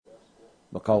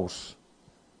Because,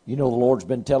 the Lord's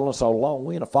been telling us all along,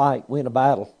 we're in a fight, we're in a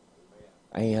battle.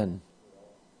 And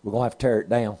we're going to have to tear it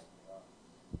down.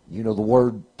 The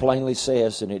Word plainly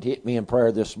says, and it hit me in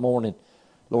prayer this morning,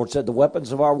 the Lord said, the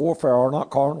weapons of our warfare are not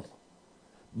carnal,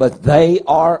 but they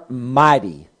are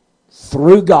mighty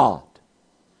through God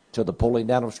to the pulling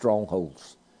down of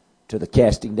strongholds, to the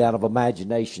casting down of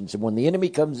imaginations. And when the enemy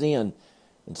comes in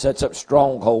and sets up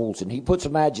strongholds and he puts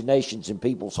imaginations in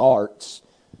people's hearts,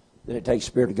 then it takes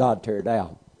the Spirit of God to tear it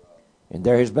out. And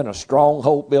there has been a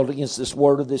stronghold built against this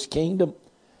word of this kingdom.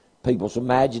 People's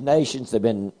imaginations, they've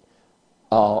been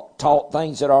taught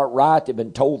things that aren't right. They've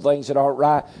been told things that aren't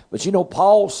right. But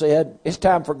Paul said it's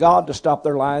time for God to stop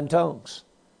their lying tongues.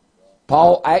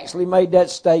 Paul actually made that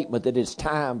statement that it's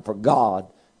time for God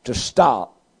to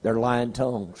stop their lying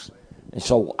tongues. And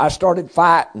so I started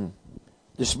fighting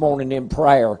this morning in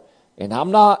prayer. And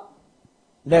I'm not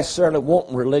necessarily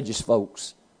wanting religious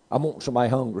folks. I want somebody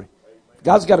hungry. If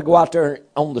God's got to go out there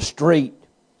on the street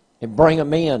and bring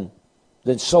them in,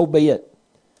 then so be it.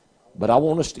 But I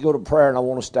want us to go to prayer, and I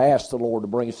want us to ask the Lord to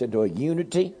bring us into a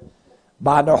unity,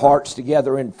 bind our hearts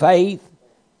together in faith,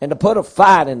 and to put a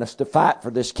fight in us to fight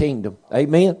for this kingdom.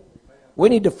 Amen? We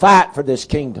need to fight for this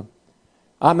kingdom.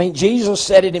 Jesus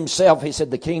said it himself. He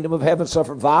said, the kingdom of heaven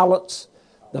suffered violence.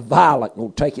 The violent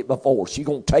will take it by force. You're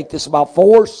going to take this by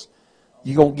force.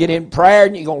 You're going to get in prayer,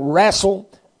 and you're going to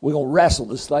wrestle. We're going to wrestle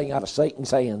this thing out of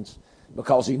Satan's hands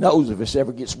because he knows if this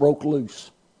ever gets broke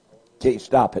loose, can't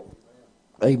stop it.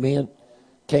 Amen.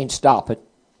 Can't stop it.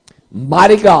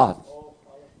 Mighty God,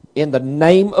 in the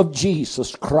name of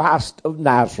Jesus Christ of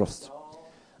Nazareth,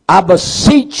 I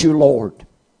beseech you, Lord,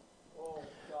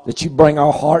 that you bring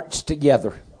our hearts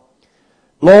together.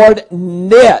 Lord,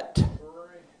 knit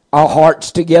our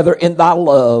hearts together in thy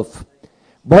love.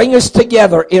 Bring us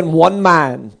together in one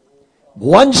mind,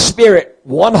 one spirit,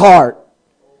 one heart,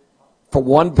 for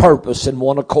one purpose and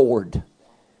one accord.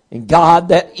 And God,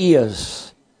 that is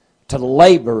to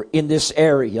labor in this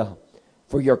area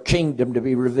for your kingdom to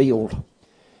be revealed.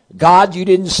 God, you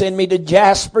didn't send me to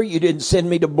Jasper. You didn't send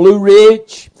me to Blue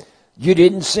Ridge. You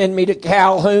didn't send me to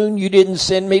Calhoun. You didn't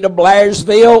send me to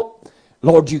Blairsville.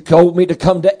 Lord, you told me to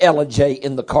come to Ellijay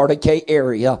in the Carter K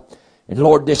area. And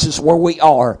Lord, this is where we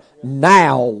are.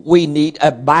 Now we need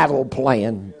a battle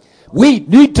plan. We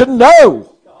need to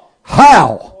know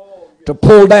how to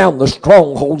pull down the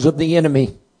strongholds of the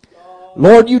enemy.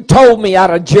 Lord, you told me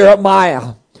out of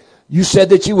Jeremiah, you said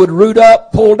that you would root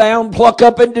up, pull down, pluck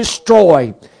up, and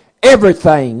destroy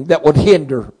everything that would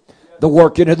hinder the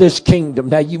working of this kingdom.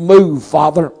 Now you move,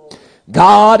 Father.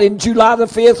 God, in July the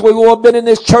 5th, we will have been in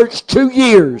this church 2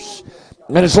 years.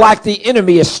 And it's like the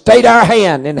enemy has stayed our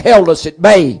hand and held us at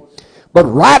bay. But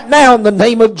right now, in the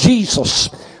name of Jesus,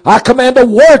 I command a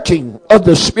working of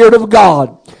the Spirit of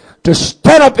God to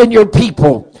stand up in your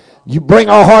people. You bring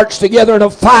our hearts together in a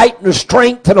fight and a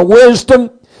strength and a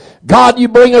wisdom. God, you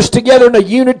bring us together in a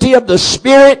unity of the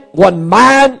Spirit, one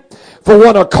mind, for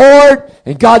one accord.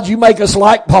 And God, you make us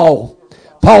like Paul.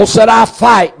 Paul said, I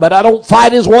fight, but I don't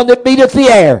fight as one that beateth the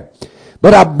air.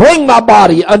 But I bring my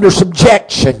body under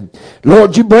subjection.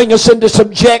 Lord, you bring us into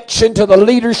subjection to the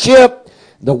leadership,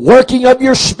 the working of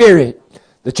your Spirit,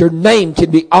 that your name can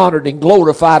be honored and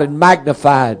glorified and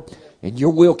magnified, and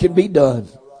your will can be done.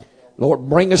 Lord,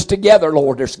 bring us together,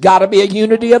 Lord. There's got to be a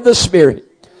unity of the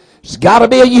Spirit. There's got to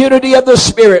be a unity of the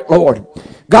Spirit, Lord.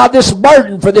 God, this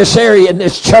burden for this area in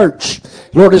this church,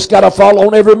 Lord, it's got to fall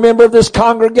on every member of this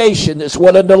congregation that's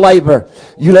willing to labor.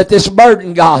 You let this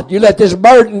burden,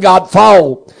 God,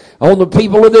 fall on the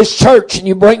people of this church, and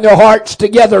you bring their hearts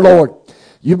together, Lord.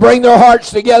 You bring their hearts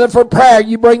together for prayer.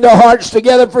 You bring their hearts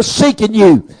together for seeking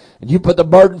you. And you put the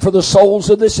burden for the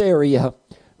souls of this area.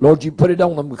 Lord, you put it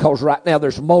on them because right now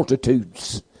there's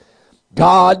multitudes.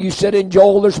 God, you said in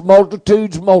Joel, there's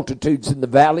multitudes in the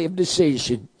valley of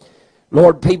decision.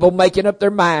 Lord, people making up their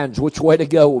minds which way to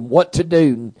go and what to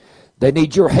do. They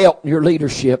need your help and your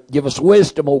leadership. Give us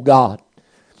wisdom, oh God.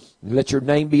 And let your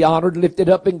name be honored, lifted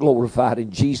up, and glorified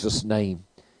in Jesus' name.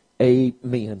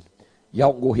 Amen.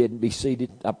 Y'all can go ahead and be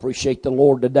seated. I appreciate the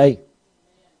Lord today.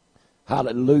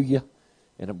 Hallelujah.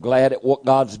 And I'm glad at what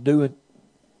God's doing.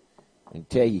 And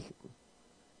tell you,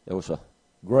 there was a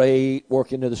great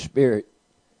working of the Spirit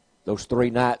those 3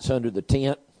 nights under the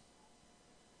tent.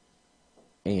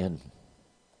 And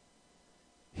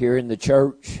here in the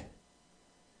church.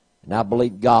 And I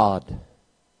believe God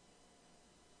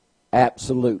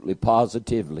absolutely,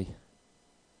 positively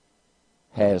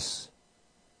has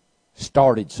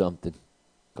started something.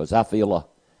 Because I feel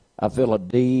a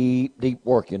deep, deep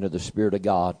working of the Spirit of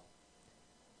God.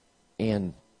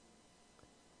 And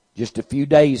just a few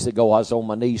days ago, I was on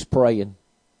my knees praying.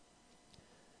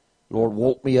 Lord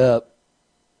woke me up,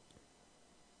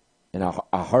 and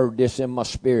I heard this in my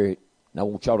spirit, and I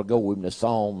want y'all to go with me to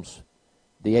Psalms,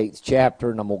 the 8th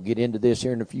chapter, and I'm going to get into this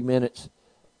here in a few minutes.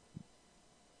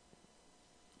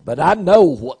 But I know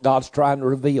what God's trying to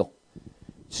reveal.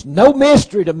 It's no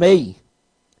mystery to me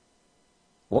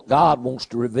what God wants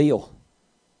to reveal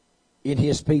in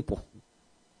His people.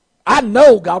 I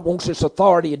know God wants this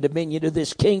authority and dominion of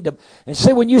this kingdom. And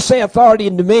see, when you say authority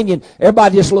and dominion,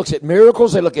 everybody just looks at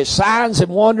miracles. They look at signs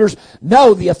and wonders.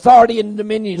 No, the authority and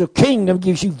dominion of the kingdom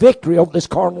gives you victory over this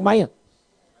carnal man.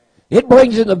 It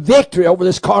brings in the victory over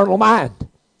this carnal mind.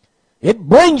 It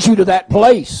brings you to that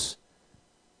place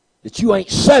that you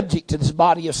ain't subject to this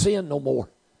body of sin no more.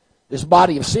 This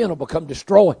body of sin will become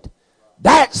destroyed.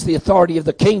 That's the authority of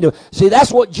the kingdom. See,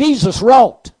 that's what Jesus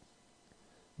wrought.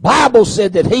 Bible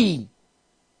said that He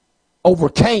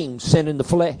overcame sin in the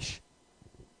flesh.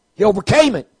 He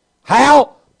overcame it.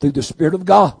 How? Through the Spirit of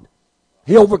God.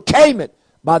 He overcame it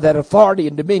by that authority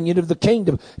and dominion of the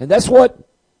kingdom. And that's what,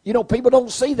 people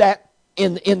don't see that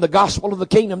in the gospel of the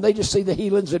kingdom. They just see the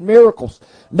healings and miracles.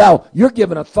 No, you're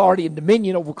given authority and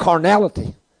dominion over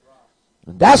carnality.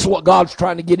 And that's what God's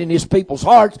trying to get in His people's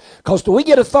hearts. Because do we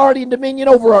get authority and dominion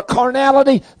over our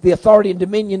carnality? The authority and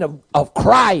dominion of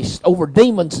Christ over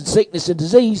demons and sickness and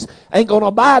disease ain't going to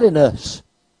abide in us.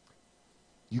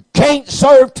 You can't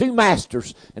serve two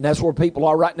masters. And that's where people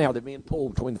are right now. They're being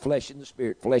pulled between the flesh and the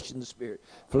spirit, flesh and the spirit,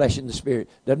 flesh and the spirit.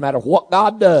 Doesn't matter what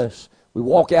God does. We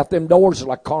walk out them doors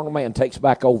like a carnal man takes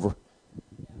back over.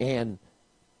 And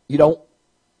you don't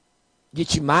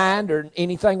get your mind or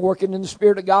anything working in the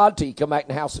Spirit of God till you come back in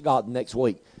the house of God the next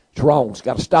week. It's wrong. It's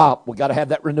got to stop. We've got to have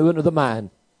that renewing of the mind.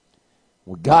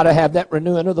 We've got to have that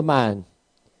renewing of the mind.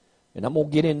 And I'm going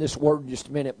to get in this word in just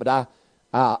a minute, but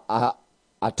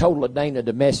I told LaDana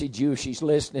to message you if she's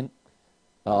listening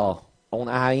on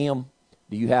IM.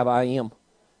 Do you have IM?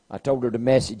 I told her to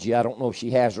message you. I don't know if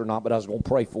she has or not, but I was going to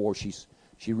pray for her. She's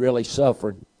really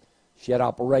suffering. She had an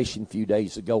operation a few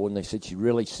days ago, and they said she's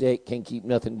really sick, can't keep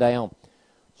nothing down.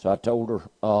 So I told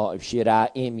her if she'd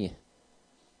IM you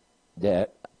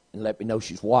that and let me know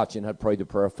she's watching, I'd pray the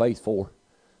prayer of faith for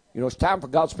her. It's time for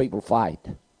God's people to fight.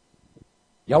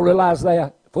 Y'all realize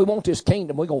that? If we want this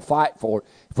kingdom, we're going to fight for it.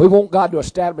 If we want God to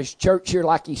establish church here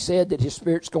like He said, that His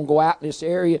Spirit's going to go out in this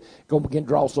area, going to begin to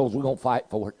draw souls, we're going to fight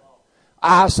for it.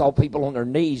 I saw people on their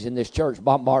knees in this church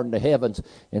bombarding the heavens,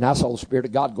 and I saw the Spirit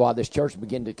of God go out of this church and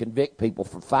begin to convict people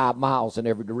for 5 miles in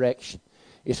every direction.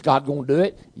 Is God going to do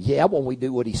it? Yeah, when we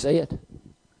do what He said.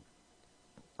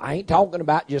 I ain't talking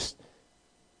about just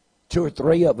 2 or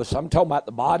 3 of us. I'm talking about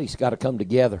the body's got to come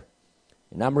together,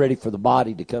 and I'm ready for the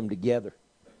body to come together.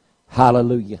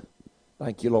 Hallelujah.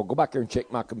 Thank you, Lord. Go back there and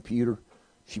check my computer.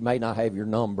 She may not have your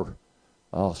number.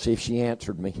 I'll see if she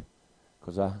answered me,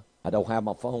 because I don't have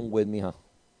my phone with me. I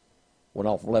went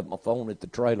off and left my phone at the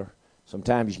trailer.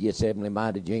 Sometimes you get heavenly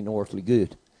minded, you ain't no earthly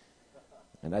good.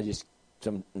 And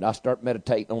I start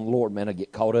meditating on the Lord, man, I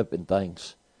get caught up in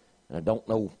things. And I don't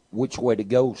know which way to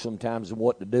go sometimes and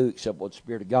what to do except what the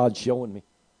Spirit of God's showing me.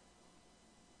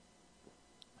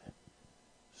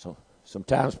 So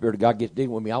sometimes the Spirit of God gets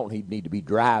dealing with me. I don't even need to be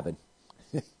driving.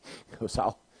 Because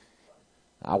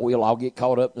I'll get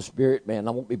caught up in the Spirit, man.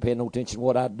 I won't be paying no attention to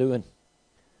what I'm doing.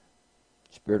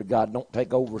 Spirit of God don't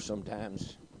take over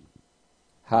sometimes.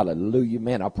 Hallelujah.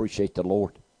 Man, I appreciate the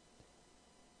Lord.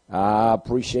 I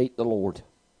appreciate the Lord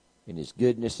and His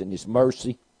goodness and His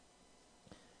mercy.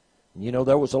 And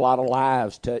there was a lot of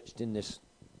lives touched in this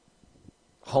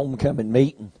homecoming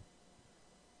meeting.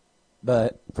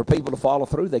 But for people to follow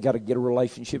through, they got to get a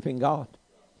relationship in God.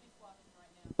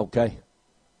 Okay.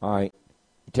 All right.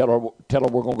 Tell her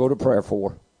we're going to go to prayer for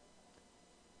her.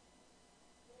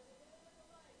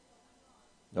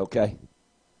 Okay.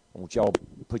 I want y'all to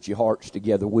put your hearts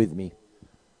together with me,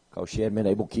 because she hadn't been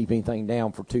able to keep anything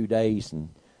down for 2 days, and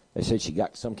they said she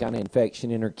got some kind of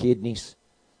infection in her kidneys.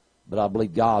 But I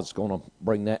believe God's going to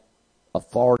bring that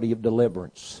authority of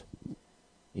deliverance.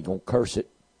 He's going to curse it.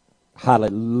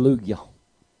 Hallelujah.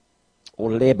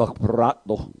 Oleba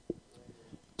prato.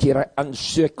 Tira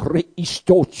ansekre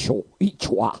istocho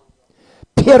ichwa.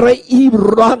 Pere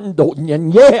ibrando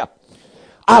nyanye.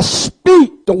 I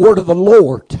speak the word of the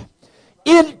Lord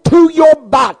into your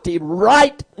body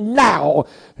right now.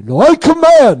 And I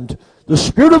command the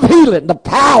Spirit of healing, the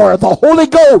power of the Holy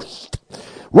Ghost,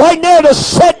 right now to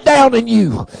set down in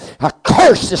you. I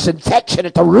curse this infection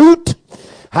at the root.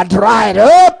 I dry it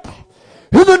up.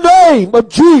 In the name of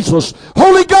Jesus,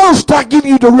 Holy Ghost, I give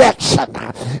you direction.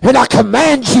 And I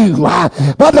command you by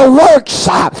the works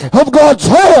of God's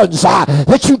hands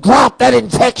that you drop that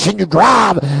infection, you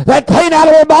drive that pain out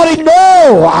of your body.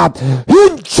 No!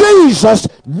 In Jesus'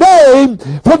 name,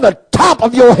 from the top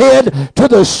of your head to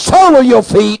the sole of your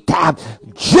feet,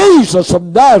 Jesus of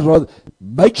Nazareth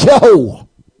makes you whole.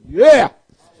 Yeah.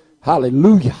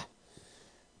 Hallelujah.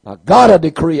 Now, God, I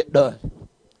decree it done.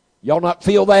 Y'all not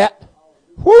feel that?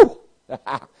 Whew!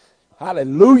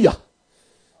 Hallelujah.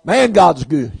 Man, God's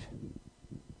good.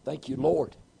 Thank you,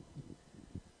 Lord.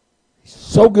 He's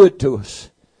so good to us.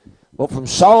 Well, from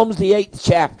Psalms, the 8th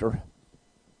chapter,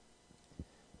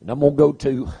 and I'm going to go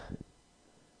to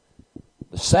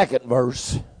the 2nd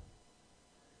verse,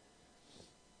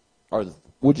 or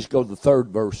we'll just go to the 3rd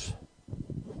verse.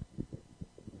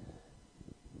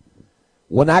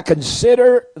 When I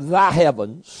consider thy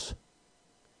heavens,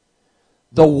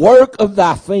 the work of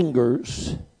thy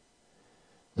fingers,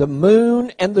 the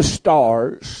moon and the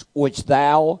stars which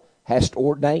thou hast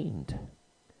ordained.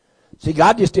 See,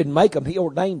 God just didn't make them, he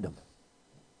ordained them.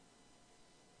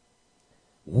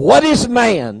 What is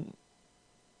man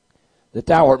that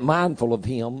thou art mindful of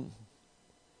him,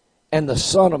 and the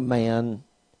Son of Man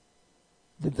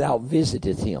that thou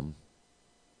visiteth him?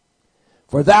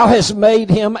 For thou hast made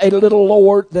him a little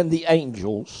lower than the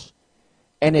angels,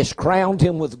 and hast crowned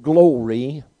him with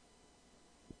glory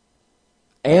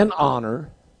and honor.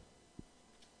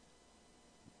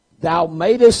 Thou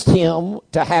madest him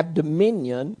to have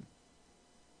dominion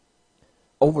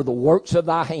over the works of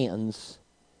thy hands,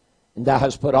 and thou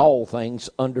hast put all things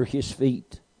under his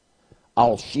feet.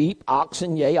 All sheep,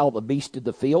 oxen, yea, all the beasts of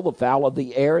the field, the fowl of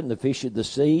the air, and the fish of the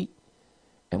sea,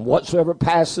 and whatsoever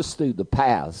passeth through the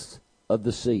paths of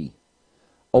the sea.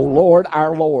 O Lord,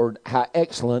 our Lord, how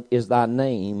excellent is thy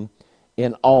name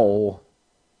in all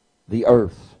the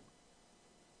earth.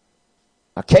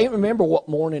 I can't remember what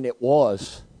morning it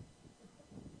was.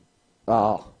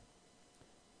 But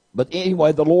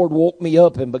anyway, the Lord woke me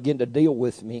up and began to deal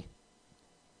with me.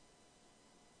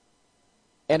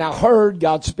 And I heard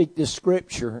God speak this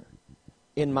scripture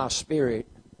in my spirit.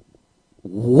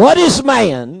 What is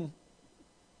man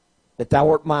that thou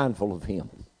art mindful of him?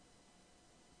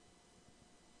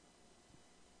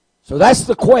 So that's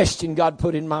the question God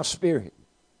put in my spirit.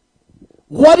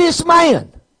 What is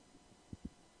man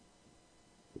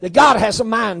that God has a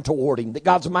mind toward him, that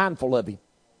God's mindful of him?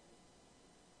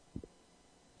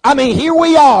 I mean, here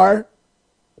we are,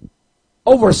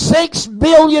 over 6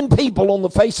 billion people on the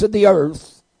face of the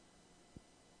earth,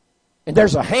 and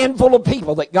there's a handful of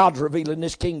people that God's revealing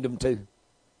this kingdom to.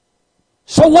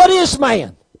 So what is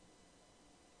man?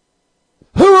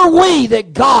 Who are we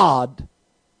that God,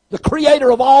 the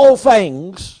creator of all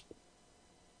things,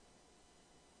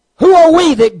 who are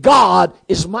we that God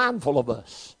is mindful of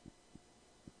us?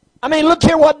 I mean, look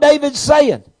here what David's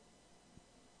saying.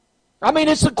 I mean,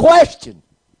 it's a question.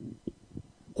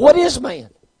 What is man?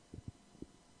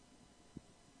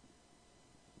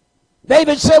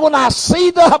 David said, when I see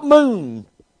the moon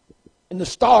and the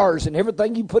stars and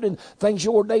everything you put in, things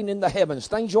you ordained in the heavens,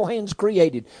 things your hands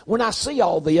created, when I see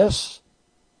all this,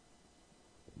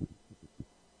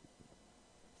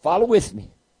 follow with me.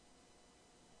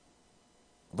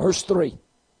 Verse 3.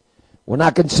 When I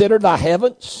consider thy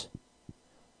heavens,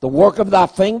 the work of thy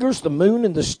fingers, the moon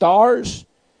and the stars,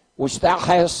 which thou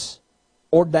hast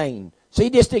ordained. See, he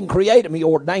just didn't create them, he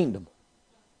ordained them.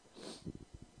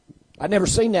 I'd never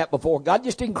seen that before. God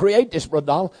just didn't create this, Brother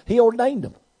Donald. He ordained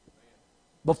them.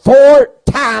 Before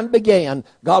time began,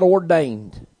 God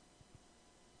ordained.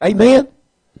 Amen?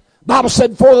 Bible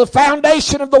said, before the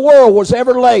foundation of the world was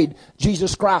ever laid,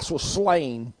 Jesus Christ was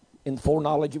slain in the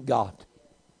foreknowledge of God.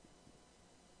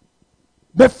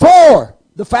 Before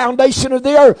the foundation of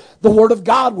the earth, the Word of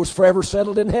God was forever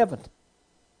settled in heaven.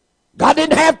 God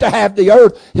didn't have to have the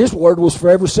earth. His Word was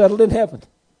forever settled in heaven.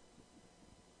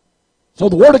 So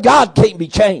the Word of God can't be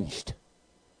changed.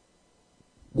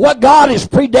 What God is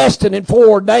predestined and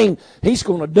foreordained, He's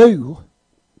going to do.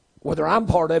 Whether I'm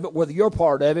part of it, whether you're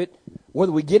part of it,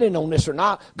 whether we get in on this or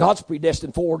not, God's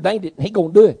predestined, foreordained it, and He's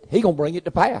going to do it. He's going to bring it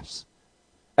to pass.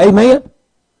 Amen?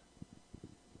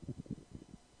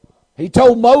 He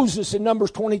told Moses in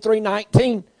Numbers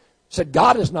 23:19, said,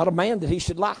 God is not a man that He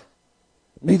should lie.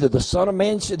 Neither the Son of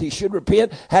Man said He should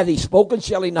repent. Hath He spoken,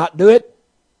 shall He not do it?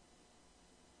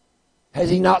 Has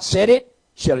He not said it?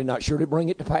 Shall He not surely bring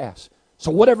it to pass?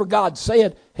 So whatever God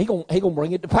said, He gonna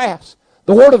bring it to pass.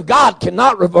 The Word of God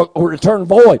cannot return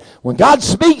void. When God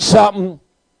speaks something,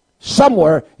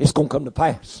 somewhere it's going to come to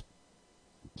pass.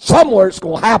 Somewhere it's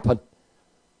going to happen.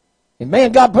 And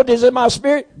man, God put this in my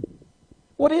spirit.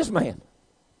 What is man?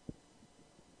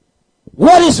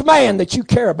 What is man that you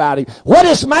care about him? What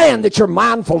is man that you're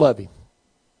mindful of him?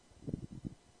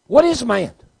 What is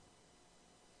man?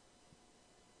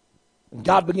 And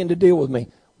God began to deal with me.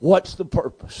 What's the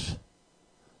purpose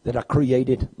that I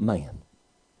created man?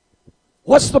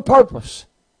 What's the purpose?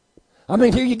 I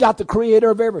mean, here you got the creator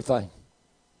of everything.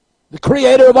 The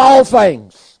creator of all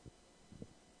things.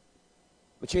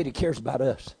 But yet he cares about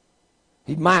us.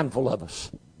 He's mindful of us.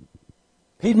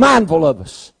 He's mindful of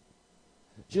us.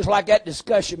 Just like that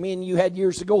discussion me and you had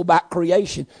years ago about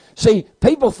creation. See,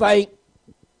 people think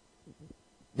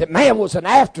that man was an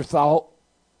afterthought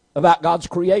about God's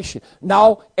creation.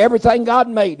 No, everything God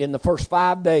made in the first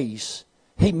 5 days,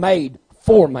 he made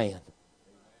for man.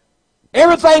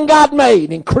 Everything God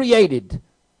made and created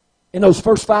in those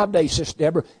first 5 days, Sister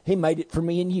Deborah, he made it for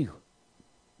me and you.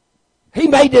 He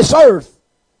made this earth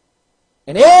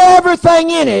and everything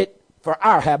in it for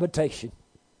our habitation.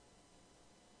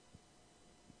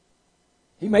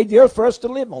 He made the earth for us to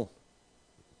live on.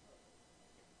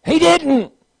 He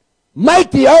didn't make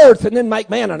the earth and then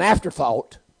make man an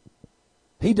afterthought.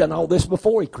 He done all this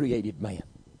before he created man.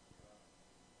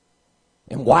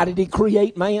 And why did he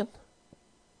create man?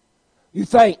 You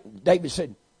think, David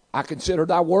said, I consider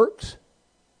thy works.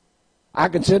 I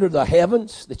consider the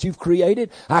heavens that you've created.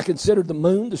 I consider the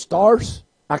moon, the stars.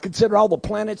 I consider all the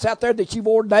planets out there that you've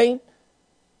ordained.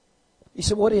 He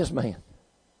said, what is man?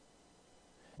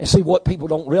 And see, what people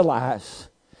don't realize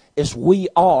is we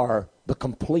are the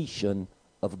completion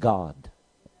of God.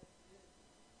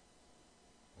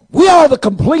 We are the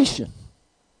completion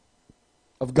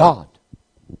of God.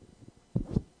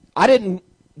 I didn't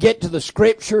get to the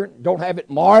scripture, don't have it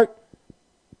marked,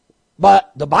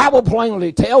 but the Bible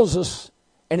plainly tells us,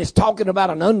 and it's talking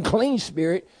about an unclean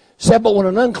spirit, said, but when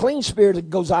an unclean spirit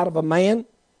goes out of a man,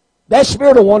 that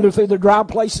spirit will wander through the dry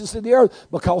places of the earth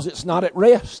because it's not at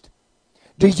rest.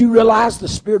 Did you realize the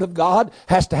Spirit of God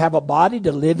has to have a body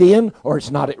to live in or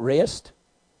it's not at rest?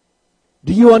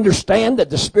 Do you understand that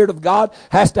the Spirit of God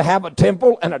has to have a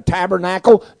temple and a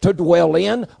tabernacle to dwell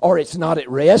in or it's not at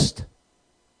rest?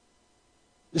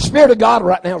 The Spirit of God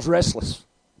right now is restless.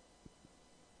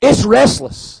 It's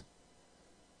restless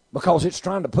because it's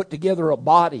trying to put together a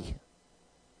body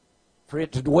for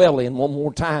it to dwell in one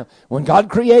more time. When God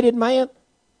created man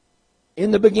in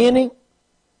the beginning,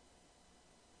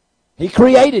 he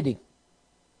created him.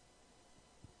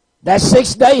 That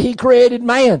sixth day he created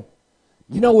man.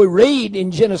 You know, we read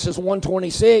in Genesis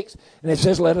 1:26, and it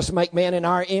says, let us make man in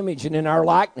our image and in our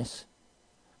likeness.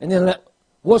 And then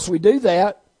once we do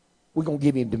that, we're going to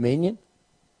give him dominion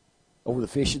over the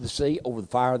fish of the sea, over the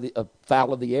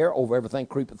fowl of the air, over everything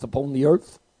creepeth upon the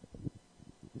earth.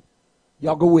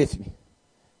 Y'all go with me.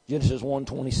 Genesis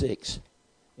 1:26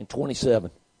 and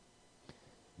 27.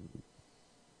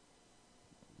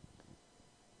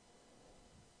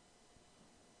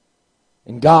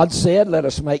 And God said, let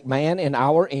us make man in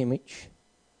our image,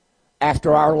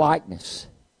 after our likeness.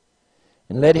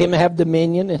 And let him have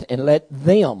dominion, and let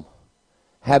them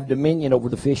have dominion over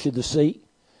the fish of the sea,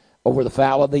 over the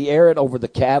fowl of the air, and over the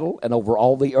cattle, and over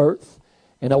all the earth,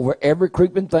 and over every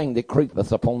creeping thing that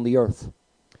creepeth upon the earth.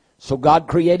 So God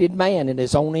created man in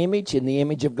his own image. In the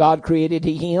image of God created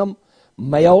he him.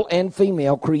 Male and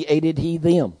female created he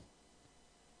them.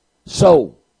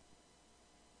 So,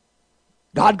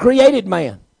 God created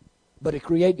man, but he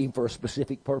created him for a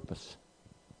specific purpose.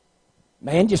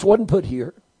 Man just wasn't put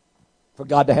here for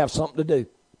God to have something to do.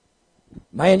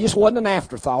 Man just wasn't an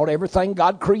afterthought. Everything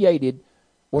God created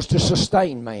was to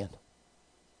sustain man.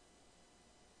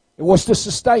 It was to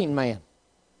sustain man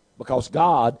because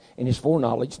God, in his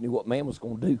foreknowledge, knew what man was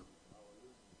going to do.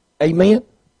 Amen?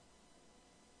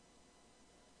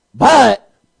 But,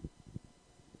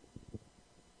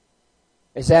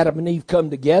 as Adam and Eve come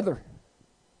together,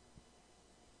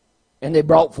 and they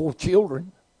brought forth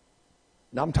children.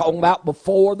 Now I'm talking about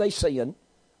before they sinned.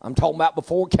 I'm talking about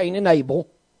before Cain and Abel.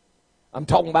 I'm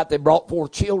talking about they brought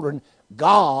forth children.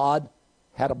 God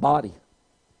had a body.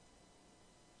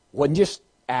 Wasn't just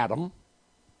Adam.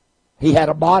 He had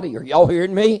a body. Are y'all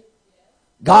hearing me?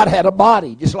 God had a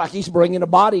body, just like he's bringing a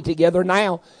body together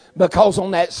now. Because on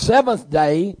that seventh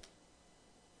day,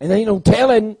 and there ain't no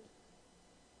telling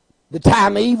the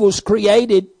time Eve was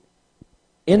created,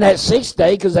 in that sixth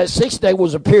day, because that sixth day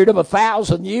was a period of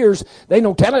 1,000 years, they ain't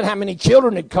no telling how many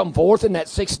children had come forth in that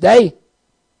sixth day.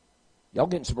 Y'all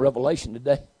getting some revelation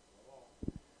today.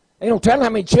 Ain't no telling how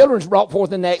many children was brought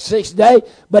forth in that sixth day,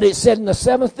 but it said in the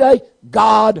seventh day,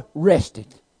 God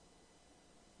rested.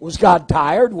 Was God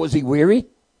tired? Was he weary?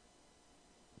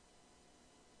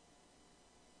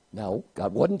 No,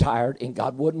 God wasn't tired and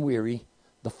God wasn't weary.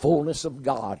 The fullness of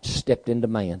God stepped into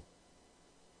man.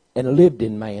 and lived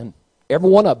in man. Every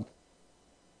one of them.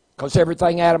 Because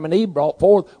everything Adam and Eve brought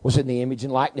forth was in the image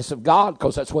and likeness of God,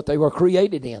 because that's what they were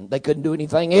created in. They couldn't do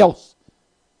anything else.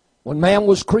 When man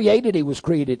was created, he was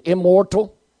created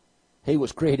immortal, he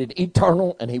was created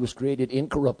eternal, and he was created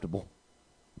incorruptible.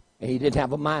 And he didn't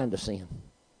have a mind to sin.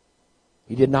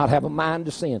 He did not have a mind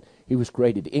to sin. He was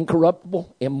created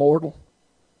incorruptible, immortal.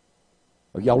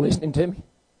 Are y'all listening to me?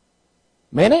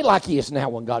 Man ain't like he is now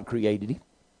when God created him.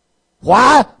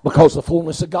 Why? Because the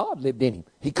fullness of God lived in him.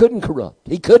 He couldn't corrupt.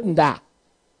 He couldn't die.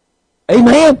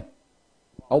 Amen?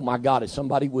 Oh my God, is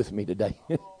somebody with me today?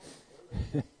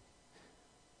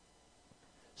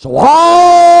 So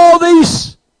all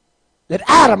these that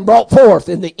Adam brought forth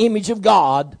in the image of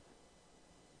God,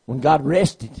 when God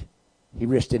rested, he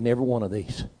rested in every one of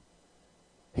these.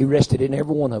 He rested in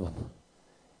every one of them.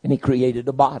 And he created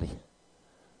a body.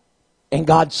 And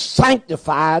God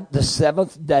sanctified the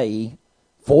seventh day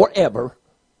forever.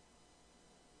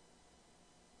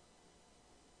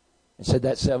 And said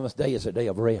that seventh day is a day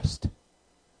of rest.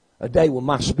 A day when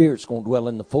my spirit's going to dwell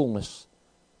in the fullness.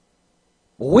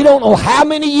 Well, we don't know how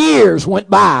many years went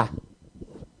by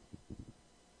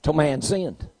till man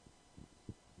sinned.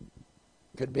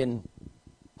 Could have been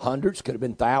hundreds, could have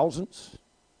been thousands,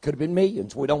 could have been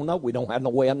millions. We don't know. We don't have no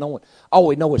way of knowing. All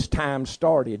we know is time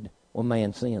started when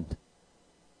man sinned.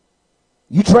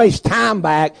 You trace time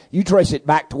back, you trace it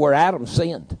back to where Adam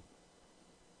sinned.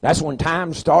 That's when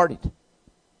time started.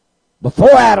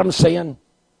 Before Adam sinned,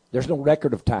 there's no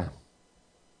record of time.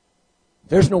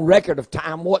 There's no record of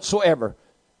time whatsoever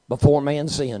before man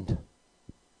sinned.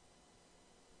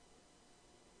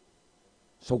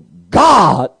 So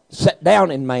God sat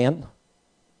down in man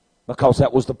because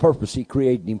that was the purpose he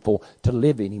created him for, to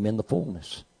live in him in the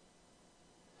fullness.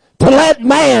 To let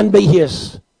man be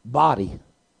his body.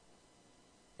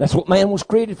 That's what man was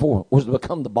created for, was to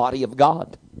become the body of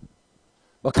God.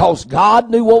 Because God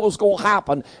knew what was going to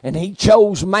happen, and he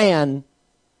chose man,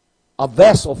 a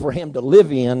vessel for him to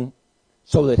live in,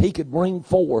 so that he could bring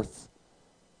forth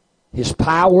his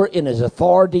power and his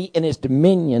authority and his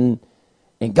dominion.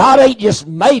 And God ain't just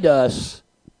made us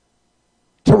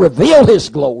to reveal his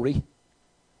glory.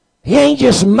 He ain't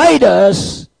just made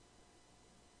us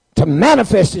to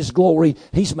manifest his glory.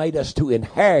 He's made us to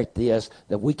inherit this,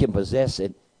 that we can possess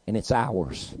it, and it's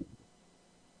ours.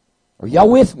 Are y'all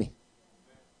with me?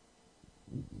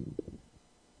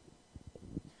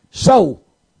 So,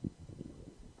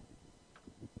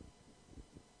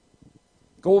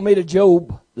 go with me to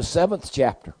Job, the 7th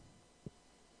chapter.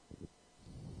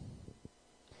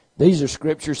 These are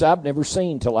scriptures I've never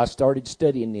seen till I started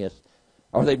studying this,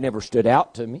 or they've never stood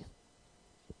out to me.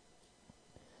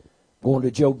 Going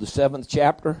to Job, the 7th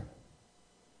chapter,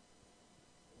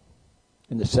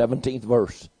 in the 17th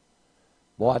verse.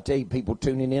 Boy, I tell you, people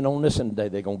tuning in on this and today,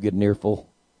 they're going to get an earful.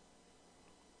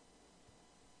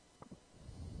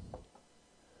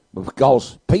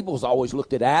 Because people's always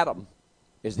looked at Adam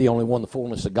as the only one the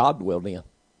fullness of God dwelled in.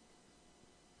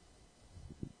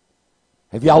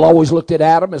 Have y'all always looked at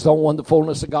Adam as the only one the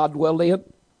fullness of God dwelled in?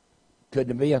 Couldn't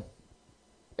have been.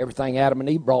 Everything Adam and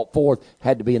Eve brought forth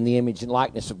had to be in the image and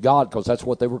likeness of God, because that's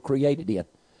what they were created in.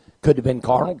 Could have been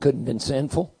carnal, couldn't have been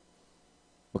sinful.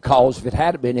 Because if it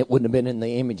had been, it wouldn't have been in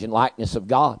the image and likeness of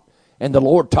God. And the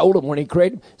Lord told them when he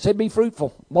created them, said, be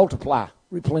fruitful, multiply,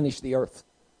 replenish the earth.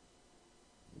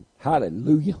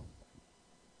 Hallelujah.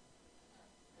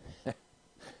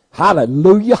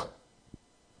 Hallelujah.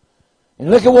 And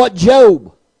look at what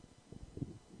Job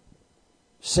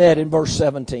said in verse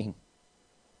 17.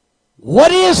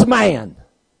 What is man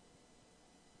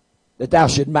that thou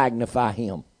should magnify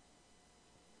him,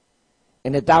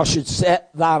 and that thou should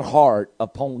set thine heart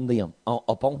upon him?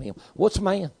 What's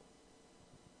man?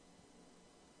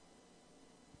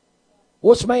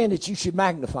 What's man that you should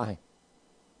magnify him?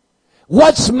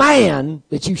 What's man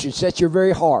that you should set your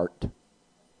very heart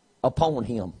upon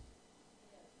him?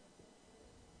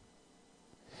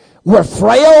 We're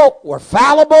frail. We're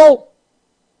fallible.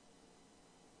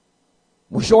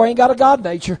 We sure ain't got a God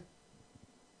nature.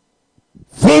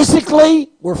 Physically,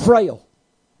 we're frail.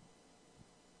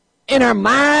 In our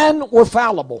mind, we're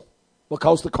fallible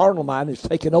because the carnal mind is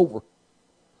taken over.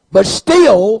 But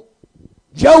still,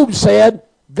 Job said,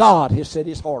 God has set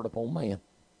his heart upon man.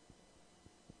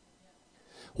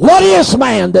 What is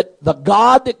man that the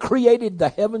God that created the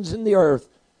heavens and the earth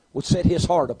would set his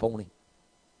heart upon him?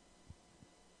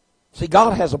 See,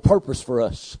 God has a purpose for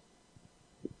us.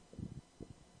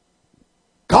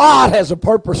 God has a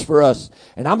purpose for us.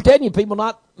 And I'm telling you, people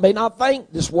may not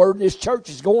think this word in this church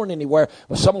is going anywhere,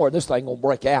 but somewhere this thing going to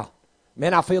break out.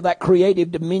 Man, I feel that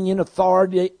creative dominion,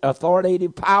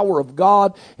 authoritative power of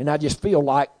God, and I just feel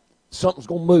like Something's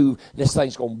going to move. This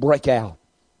thing's going to break out.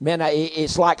 Man,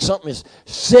 it's like something is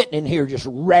sitting in here just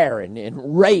raring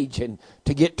and raging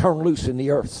to get turned loose in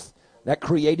the earth. That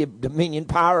creative dominion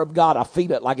power of God, I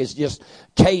feel it like it's just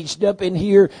caged up in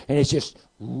here, and it's just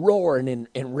roaring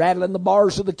and rattling the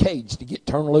bars of the cage to get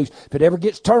turned loose. If it ever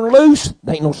gets turned loose,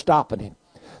 there ain't no stopping it.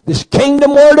 This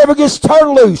kingdom word ever gets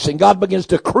turned loose, and God begins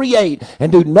to create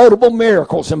and do notable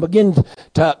miracles and begin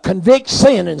to convict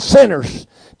sin and sinners.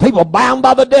 People bound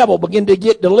by the devil begin to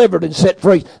get delivered and set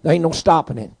free. There ain't no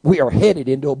stopping it. We are headed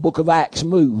into a book of Acts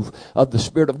move of the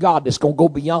Spirit of God that's going to go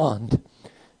beyond.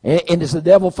 And is the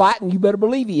devil fighting? You better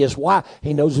believe he is. Why?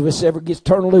 He knows if this ever gets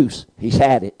turned loose, he's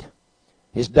had it.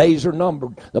 His days are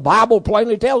numbered. The Bible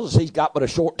plainly tells us he's got but a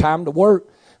short time to work.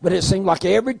 But it seems like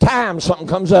every time something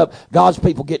comes up, God's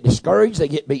people get discouraged, they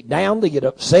get beat down, they get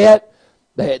upset.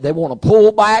 They want to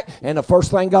pull back, and the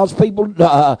first thing God's people,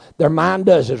 their mind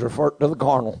does is revert to the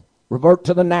carnal, revert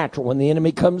to the natural. When the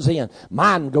enemy comes in,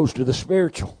 mind goes to the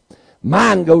spiritual.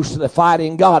 Mind goes to the fight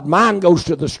in God. Mind goes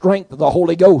to the strength of the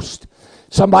Holy Ghost.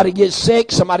 Somebody gets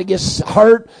sick, somebody gets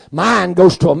hurt, mind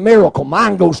goes to a miracle,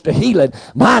 mind goes to healing,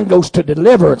 mind goes to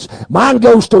deliverance, mind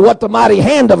goes to what the mighty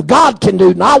hand of God can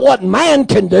do, not what man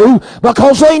can do,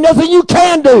 because there ain't nothing you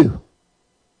can do.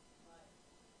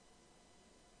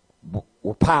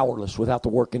 We're powerless without the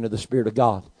working of the Spirit of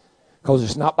God. Because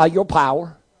it's not by your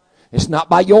power. It's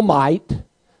not by your might.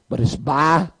 But it's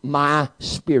by my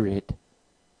Spirit,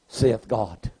 saith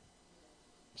God.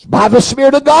 It's by the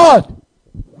Spirit of God.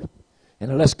 And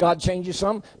unless God changes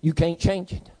something, you can't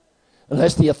change it.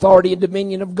 Unless the authority and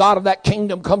dominion of God of that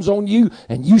kingdom comes on you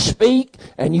and you speak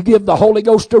and you give the Holy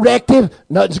Ghost directive,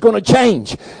 nothing's going to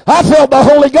change. I felt the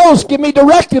Holy Ghost give me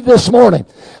directive this morning.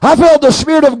 I felt the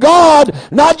Spirit of God,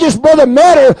 not just Brother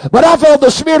Metter, but I felt the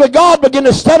Spirit of God begin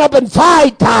to stand up and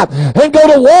fight and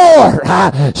go to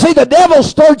war. See, the devil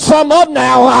stirred some up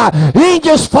now. He ain't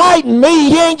just fighting me.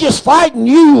 He ain't just fighting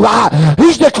you.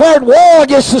 He's declared war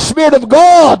against the Spirit of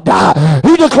God.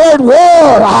 He declared war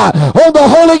on the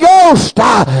Holy Ghost.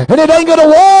 And it ain't going to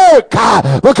work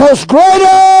because greater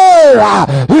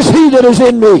is he that is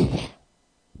in me.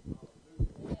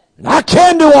 And I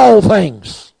can do all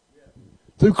things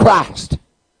through Christ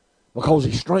because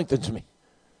he strengthens me.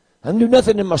 I can do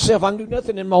nothing in myself. I can do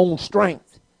nothing in my own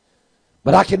strength.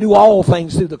 But I can do all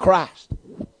things through the Christ.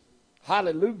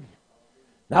 Hallelujah.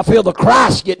 And I feel the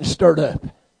Christ getting stirred up.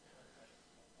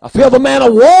 I feel the man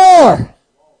of war.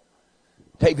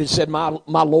 David said, my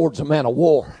Lord's a man of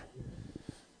war.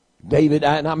 David,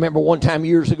 and I remember one time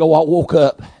years ago, I woke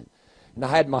up and I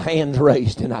had my hands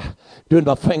raised and I doing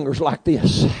my fingers like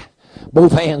this.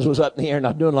 Both hands was up in the air and I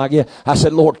was doing like this. I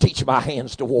said, Lord, teach my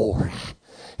hands to war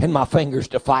and my fingers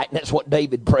to fight. And that's what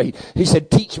David prayed. He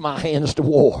said, teach my hands to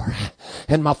war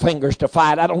and my fingers to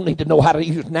fight. I don't need to know how to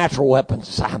use natural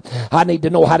weapons. I need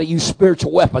to know how to use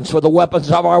spiritual weapons. For the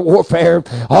weapons of our warfare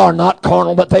are not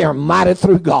carnal, but they are mighty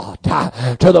through God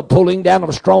to the pulling down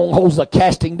of strongholds, the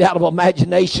casting down of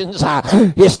imaginations.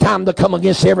 It's time to come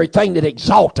against everything that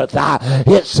exalteth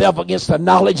itself against the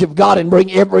knowledge of God and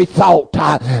bring every thought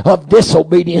of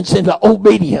disobedience into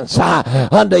obedience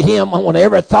unto him. When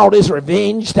every thought is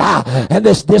revenged and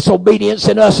this disobedience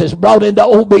in us is brought into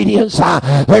obedience,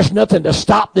 there's nothing to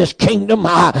stop this kingdom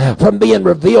from being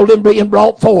revealed and being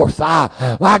brought forth.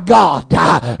 My God,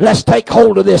 let's take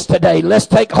hold of this today. Let's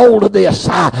take hold of this.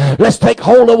 Let's take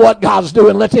hold of what God's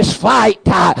doing. Let this fight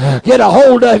get a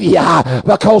hold of you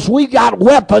because we got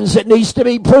weapons that needs to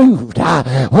be proved.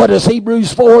 What does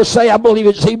Hebrews 4 say? I believe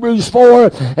it's Hebrews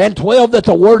 4:12 that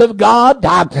the Word of God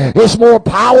is more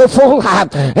powerful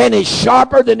and is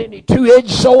sharper than any two-edged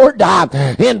sword.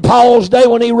 In Paul's day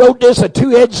when he wrote this, a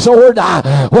two-edged sword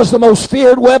was the most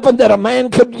feared weapon that a man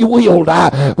could wield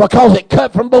because it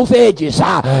cut from both edges.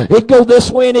 It'd go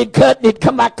this way and it'd cut, and it'd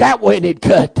come back that way and it'd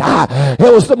cut.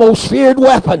 It was the most feared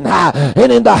weapon.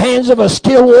 And in the hands of a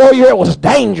skilled warrior, it was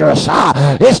dangerous.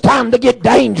 It's time to get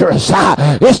dangerous.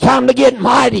 It's time to get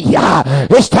mighty.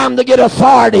 It's time to get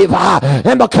authoritative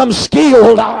and become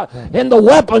skilled in the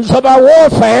weapons of our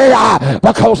warfare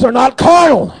because they're not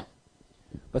carnal,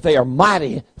 but they are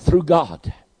mighty through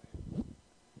God.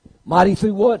 Mighty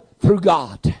through what? Through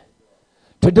God.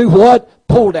 To do what?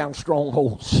 Pull down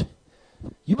strongholds.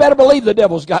 You better believe the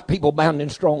devil's got people bound in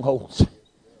strongholds.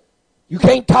 You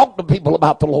can't talk to people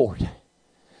about the Lord.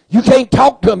 You can't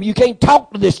talk to them. You can't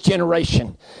talk to this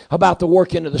generation about the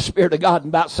working of the Spirit of God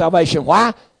and about salvation.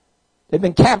 Why? They've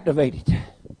been captivated.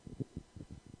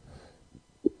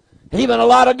 Even a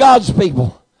lot of God's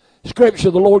people. Scripture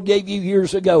the Lord gave you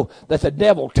years ago that the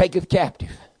devil taketh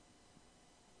captive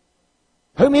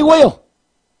whom he will.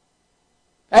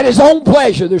 At his own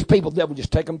pleasure, there's people, the devil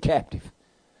just take them captive.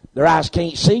 Their eyes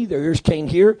can't see, their ears can't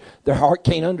hear, their heart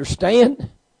can't understand.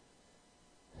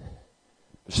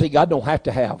 But see, God don't have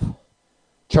to have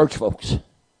church folks.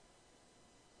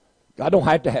 God don't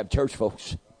have to have church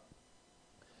folks.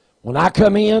 When I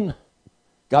come in,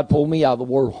 God pulled me out of the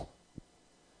world.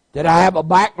 Did I have a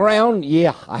background?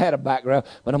 Yeah, I had a background.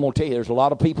 But I'm going to tell you, there's a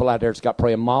lot of people out there that's got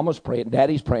praying mamas, praying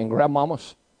daddies, praying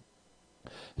grandmamas.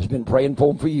 Has been praying for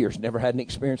them for years, never had an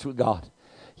experience with God.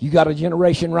 You got a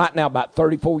generation right now about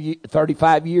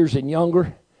 35 years and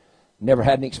younger, never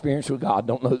had an experience with God,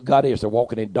 don't know who God is. They're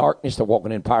walking in darkness, they're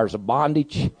walking in powers of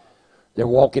bondage, they're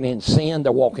walking in sin,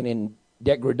 they're walking in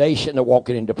degradation, they're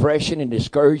walking in depression and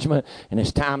discouragement, and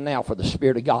it's time now for the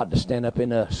Spirit of God to stand up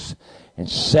in us and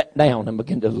sit down and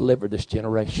begin to deliver this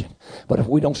generation. But if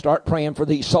we don't start praying for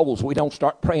these souls, we don't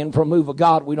start praying for a move of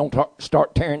God, we don't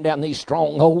start tearing down these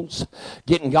strongholds,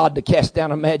 getting God to cast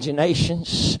down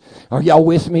imaginations. Are y'all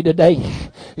with me today?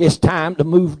 It's time to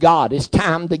move God. It's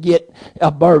time to get a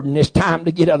burden. It's time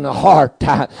to get on the heart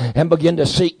and begin to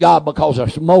seek God, because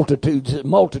there's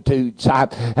multitudes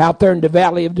out there in the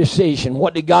valley of decision.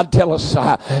 What did God tell us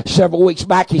several weeks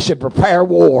back? He said, prepare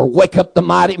war, wake up the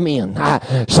mighty men.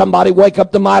 Somebody wake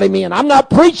up the mighty men. I'm not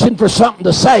preaching for something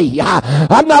to say.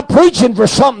 I'm not preaching for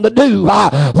something to do.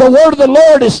 The word of the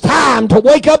Lord is time to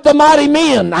wake up the mighty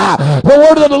men. The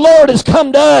word of the Lord has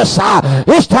come to us.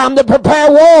 It's time to prepare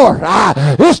war.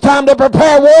 It's time to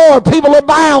prepare war. People are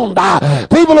bound.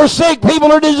 People are sick.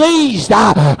 People are diseased.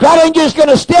 God ain't just going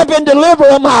to step and deliver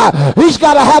them. He's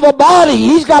got to have a body.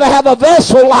 He's got to have a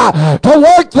vessel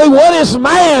to work through. What is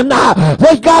man?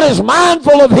 That God is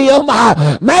mindful of him.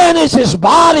 Man is his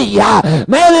body.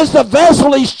 Man is the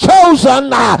vessel he's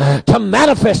chosen to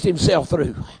manifest himself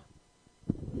through.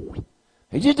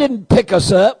 He just didn't pick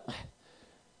us up,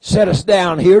 set us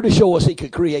down here to show us he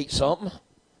could create something.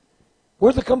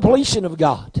 We're the completion of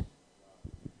God.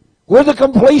 We're the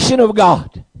completion of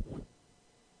God.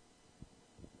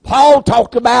 Paul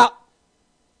talked about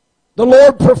the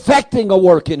Lord perfecting a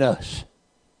work in us.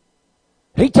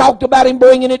 He talked about him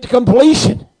bringing it to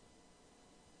completion.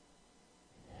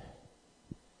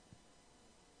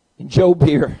 In Job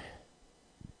here,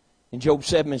 in Job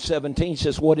 7:17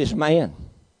 says, what is man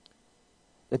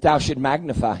that thou should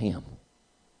magnify him,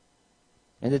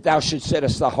 and that thou should set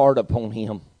us thy heart upon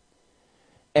him,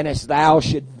 and as thou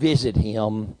should visit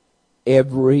him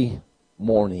every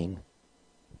morning.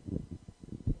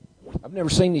 I've never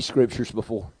seen these scriptures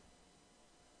before.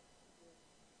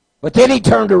 But then he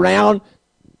turned around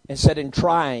and said, and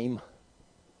try him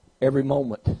every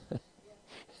moment.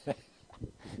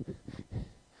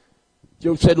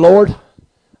 Job said, Lord,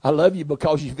 I love you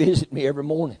because you visit me every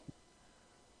morning.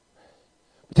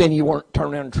 But then you weren't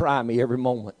turn around and try me every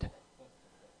moment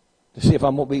to see if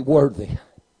I'm going to be worthy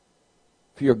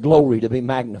for your glory to be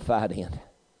magnified in.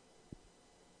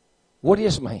 What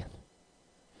is man?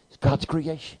 It's God's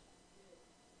creation.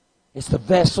 It's the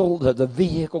vessel, the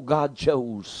vehicle God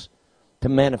chose to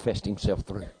manifest himself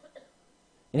through.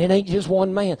 And it ain't just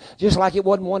one man. Just like it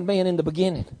wasn't one man in the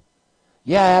beginning.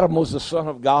 Yeah, Adam was the son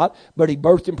of God, but he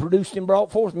birthed and produced and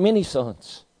brought forth many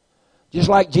sons. Just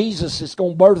like Jesus is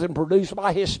going to birth and produce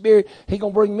by his Spirit, he's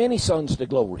going to bring many sons to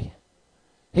glory.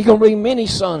 He's going to bring many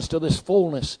sons to this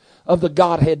fullness of the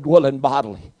Godhead dwelling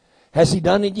bodily. Has he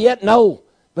done it yet? No.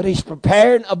 But he's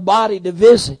preparing a body to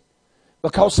visit.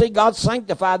 Because, see, God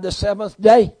sanctified the seventh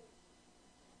day.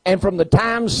 And from the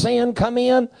time sin come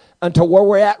in until where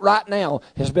we're at right now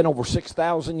has been over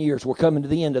 6,000 years. We're coming to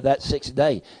the end of that sixth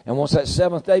day. And once that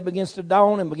seventh day begins to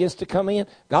dawn and begins to come in,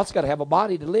 God's got to have a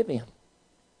body to live in.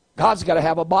 God's got to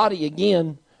have a body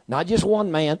again, not just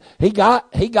one man. He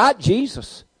got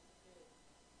Jesus.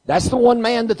 That's the one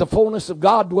man that the fullness of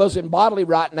God dwells in bodily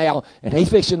right now, and he's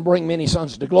fixing to bring many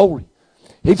sons to glory.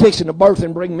 He's fixing to birth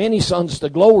and bring many sons to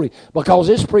glory, because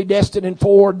it's predestined and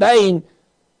foreordained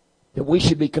that we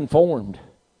should be conformed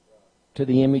to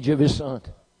the image of his Son.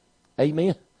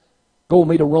 Amen. Go with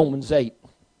me to Romans 8.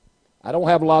 I don't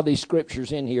have a lot of these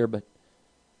scriptures in here, but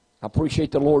I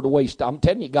appreciate the Lord to waste. I'm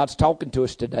telling you, God's talking to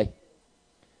us today.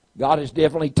 God is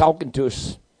definitely talking to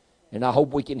us, and I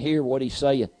hope we can hear what he's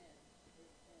saying.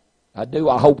 I do.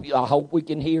 I hope we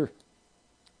can hear.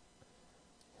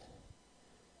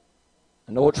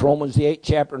 I know it's Romans the 8th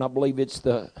chapter, and I believe it's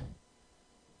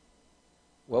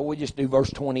we'll just do verse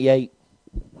 28.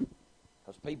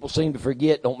 Because people seem to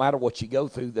forget, no matter what you go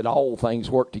through, that all things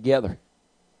work together.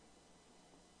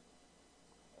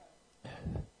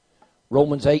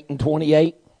 Romans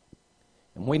 8:28.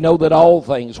 And we know that all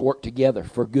things work together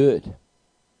for good,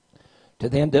 to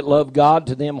them that love God,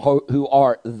 to them who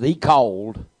are the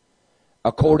called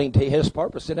according to His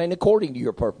purpose. It ain't according to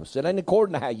your purpose. It ain't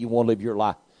according to how you want to live your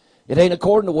life. It ain't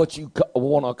according to what you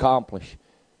want to accomplish.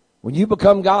 When you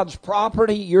become God's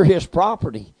property, you're His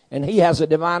property, and He has a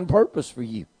divine purpose for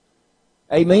you.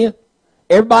 Amen?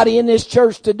 Everybody in this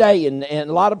church today, and a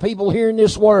lot of people hearing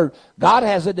this word, God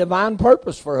has a divine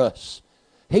purpose for us.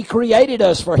 He created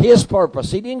us for His purpose.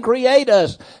 He didn't create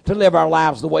us to live our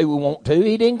lives the way we want to.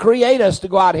 He didn't create us to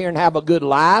go out here and have a good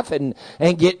life and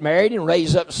get married and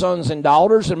raise up sons and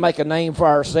daughters and make a name for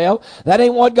ourselves. That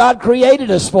ain't what God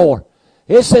created us for.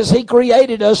 It says He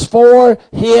created us for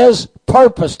His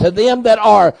purpose, to them that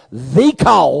are the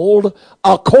called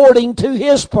according to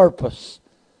His purpose.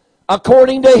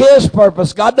 According to His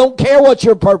purpose. God don't care what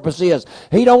your purpose is.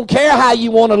 He don't care how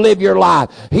you want to live your life.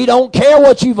 He don't care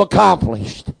what you've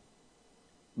accomplished.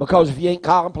 Because if you ain't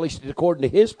accomplished it according to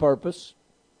His purpose,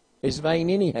 it's vain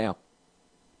anyhow.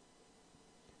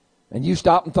 And you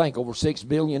stop and think, over 6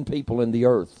 billion people in the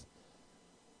earth.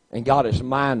 And God is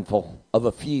mindful of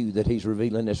a few that He's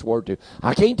revealing this word to.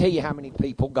 I can't tell you how many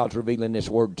people God's revealing this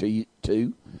word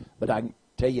to, but I can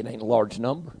tell you it ain't a large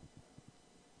number.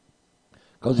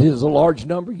 Because it is a large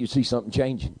number, you see something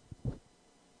changing.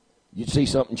 You see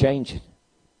something changing.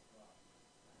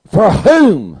 For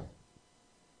whom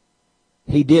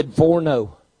He did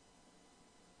foreknow.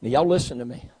 Now y'all listen to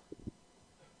me.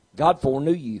 God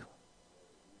foreknew you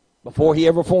before He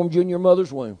ever formed you in your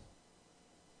mother's womb.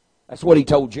 That's what He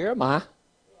told Jeremiah.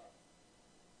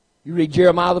 You read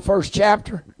Jeremiah the 1st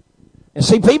chapter. And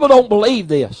see, people don't believe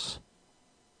this.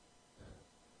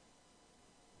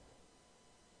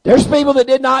 There's people that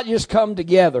did not just come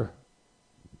together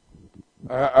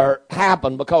or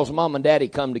happen because mom and daddy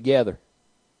come together.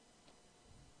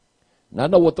 And I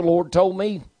know what the Lord told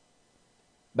me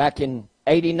back in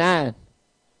 89.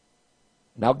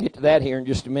 And I'll get to that here in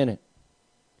just a minute.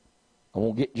 I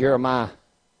won't get Jeremiah.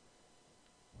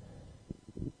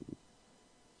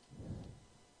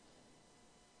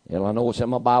 Well, I know it's in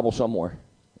my Bible somewhere.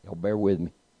 Y'all bear with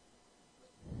me.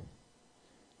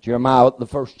 Jeremiah, the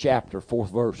 1st chapter, 4th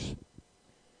verse.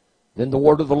 Then the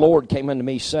word of the Lord came unto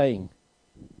me, saying,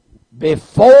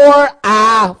 before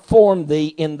I formed thee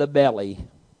in the belly,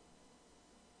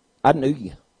 I knew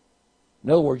you.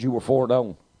 In other words, you were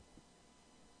foreknown.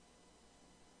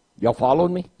 Y'all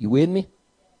following me? You with me?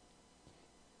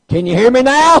 Can you hear me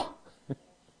now?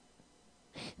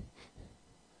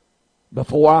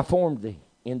 Before I formed thee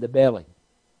in the belly,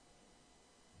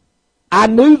 I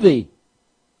knew thee.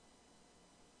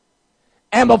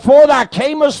 And before thou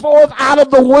camest forth out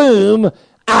of the womb,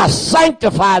 I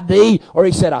sanctified thee. Or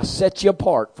He said, I set you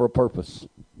apart for a purpose.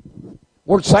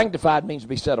 Word sanctified means to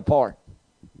be set apart.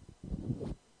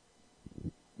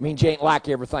 It means you ain't like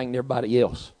everything and everybody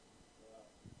else.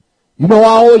 You know, I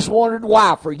always wondered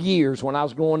why for years when I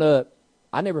was growing up,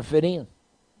 I never fit in.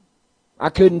 I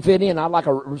couldn't fit in. I'd like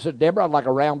a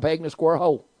round peg in a square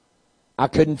hole. I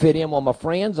couldn't fit in with my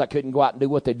friends. I couldn't go out and do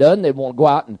what they done. They'd want to go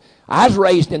out and... I was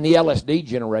raised in the LSD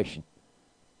generation.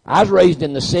 I was raised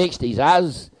in the 60s. I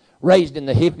was raised in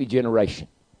the hippie generation.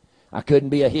 I couldn't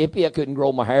be a hippie. I couldn't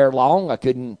grow my hair long. I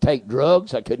couldn't take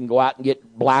drugs. I couldn't go out and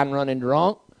get blind running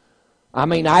drunk. I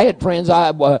mean, I had friends.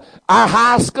 Our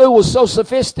high school was so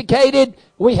sophisticated,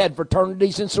 we had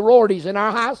fraternities and sororities in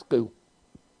our high school.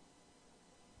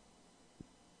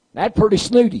 That's pretty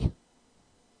snooty.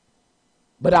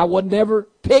 But I would never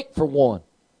pick for one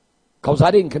because I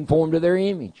didn't conform to their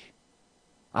image.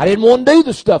 I didn't want to do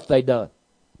the stuff they done.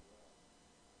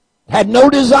 Had no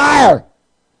desire.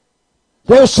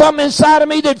 There was something inside of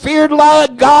me that feared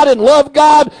God and loved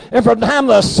God. And from the time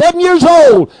I was 7 years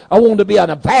old, I wanted to be an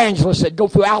evangelist that go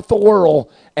throughout the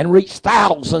world and reach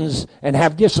thousands and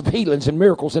have gifts of healings and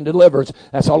miracles and deliverance.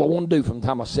 That's all I wanted to do from the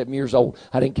time I was 7 years old.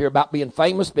 I didn't care about being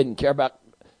famous. Didn't care about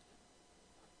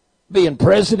being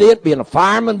president, being a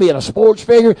fireman, being a sports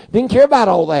figure. Didn't care about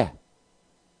all that.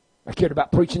 I cared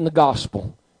about preaching the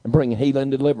gospel and bringing healing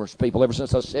and deliverance to people. Ever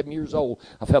since I was 7 years old,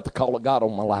 I felt the call of God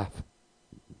on my life.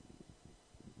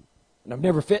 And I've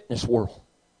never fit in this world.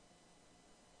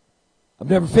 I've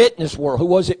never fit in this world. Who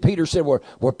was it Peter said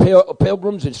we're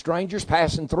pilgrims and strangers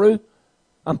passing through?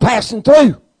 I'm passing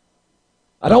through.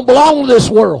 I don't belong to this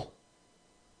world.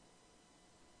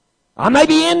 I may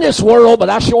be in this world, but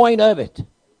I sure ain't of it.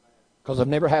 Because I've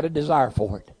never had a desire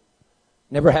for it.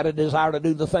 Never had a desire to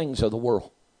do the things of the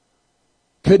world.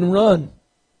 Couldn't run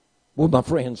with my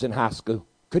friends in high school.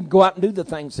 Couldn't go out and do the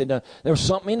things they done. There was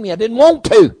something in me I didn't want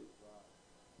to.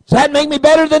 Does that make me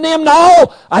better than them?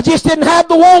 No. I just didn't have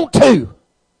the want to.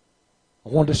 I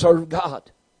wanted to serve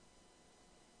God.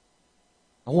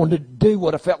 I wanted to do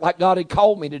what I felt like God had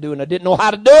called me to do, and I didn't know how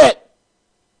to do it.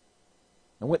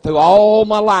 I went through all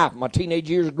my life, my teenage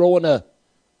years growing up.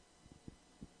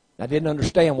 I didn't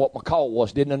understand what my call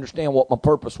was, didn't understand what my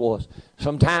purpose was.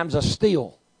 Sometimes I'm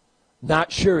still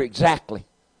not sure exactly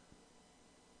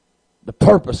the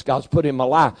purpose God's put in my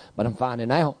life, but I'm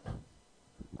finding out.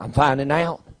 I'm finding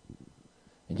out.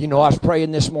 And you know, I was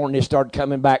praying this morning, it started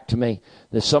coming back to me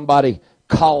that somebody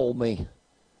called me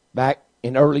back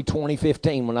in early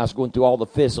 2015 when I was going through all the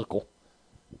physical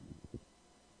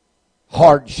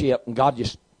hardship, and God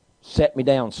just set me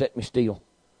down, set me still.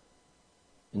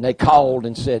 And they called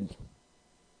and said,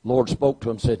 Lord spoke to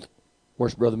him, said,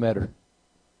 where's Brother Metter?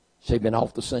 She's been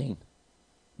off the scene.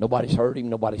 Nobody's heard him,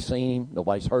 nobody's seen him,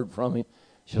 nobody's heard from him.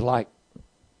 She's like,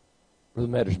 Brother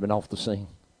Metter's been off the scene.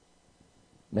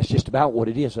 And that's just about what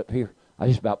it is up here. I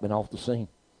just about been off the scene.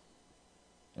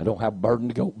 I don't have a burden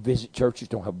to go visit churches,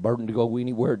 don't have a burden to go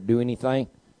anywhere, do anything.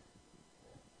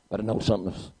 But I know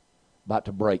something's about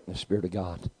to break in the Spirit of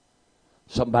God.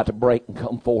 Something about to break and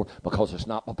come forward, because it's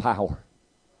not by power.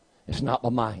 It's not by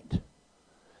might.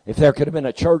 If there could have been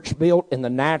a church built in the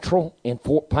natural in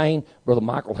Fort Payne, Brother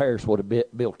Michael Harris would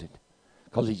have built it.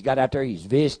 Because he's got out there, he's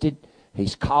visited,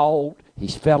 he's called,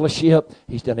 he's fellowshiped,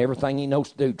 he's done everything he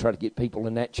knows to do to try to get people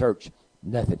in that church.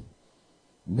 Nothing.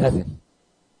 Nothing.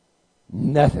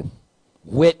 Nothing.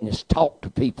 Witnessed, talked to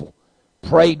people,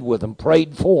 prayed with them,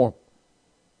 prayed for them.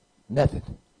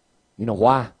 Nothing. You know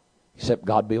why? Except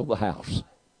God build the house.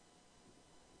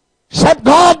 Except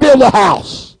God build the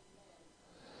house.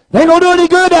 It ain't going to do any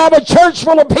good to have a church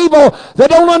full of people that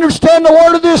don't understand the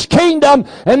word of this kingdom,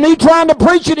 and me trying to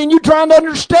preach it and you trying to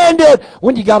understand it,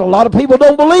 when you got a lot of people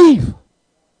don't believe.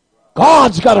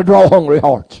 God's got to draw hungry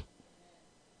hearts.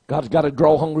 God's got to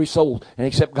draw hungry souls. And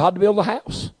except God to build the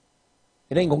house,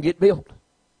 it ain't going to get built.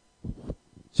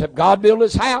 Except God build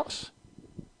his house,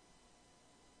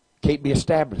 can't be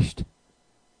established.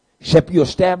 Except you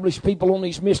establish people on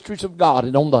these mysteries of God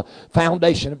and on the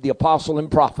foundation of the apostle and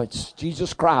prophets,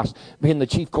 Jesus Christ being the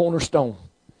chief cornerstone.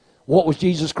 What was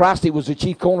Jesus Christ? He was the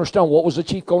chief cornerstone. What was the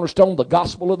chief cornerstone? The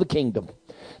gospel of the kingdom.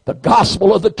 The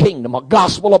gospel of the kingdom, a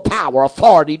gospel of power,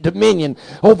 authority, dominion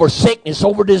over sickness,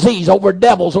 over disease, over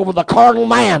devils, over the carnal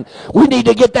man. We need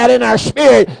to get that in our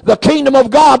spirit. The kingdom of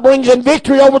God brings in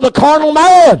victory over the carnal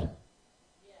man.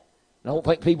 I don't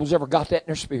think people's ever got that in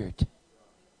their spirit.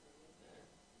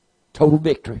 Total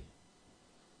victory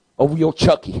over your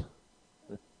Chucky,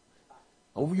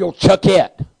 over your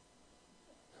Chuckette.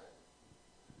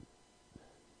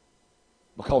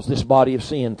 Because this body of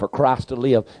sin, for Christ to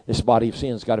live, this body of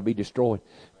sin has got to be destroyed.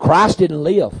 Christ didn't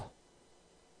live.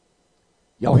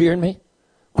 Y'all hearing me?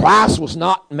 Christ was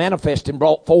not manifest and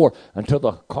brought forth until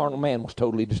the carnal man was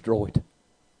totally destroyed.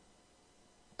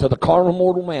 Till the carnal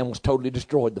mortal man was totally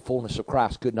destroyed, the fullness of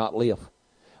Christ could not live.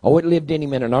 Oh, it lived in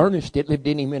him in an earnest. It lived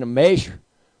in him in a measure.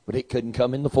 But it couldn't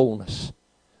come in the fullness.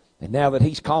 And now that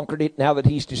he's conquered it, now that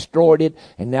he's destroyed it,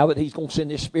 and now that he's going to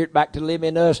send his Spirit back to live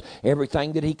in us,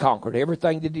 everything that he conquered,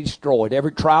 everything that he destroyed,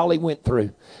 every trial he went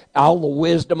through, all the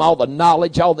wisdom, all the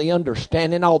knowledge, all the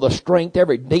understanding, all the strength,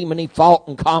 every demon he fought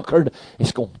and conquered,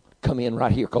 it's going to come in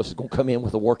right here, because it's going to come in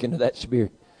with the working of that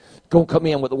Spirit. Going to come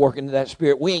in with the working of that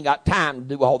Spirit. We ain't got time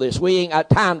to do all this. We ain't got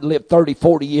time to live 30,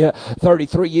 40 years,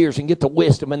 33 years and get the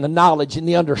wisdom and the knowledge and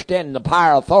the understanding, the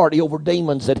power, authority over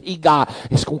demons that he got.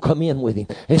 It's going to come in with him.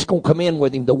 It's going to come in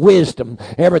with him. The wisdom,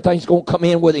 everything's going to come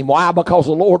in with him. Why? Because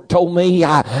the Lord told me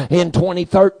in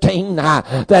 2013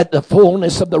 that the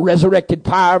fullness of the resurrected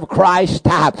power of Christ,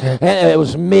 it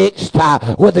was mixed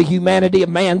with the humanity of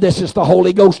man. This is the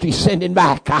Holy Ghost he's sending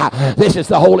back. This is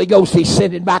the Holy Ghost he's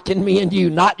sending back in me and you.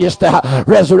 Not just the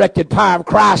resurrected power of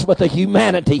Christ, but the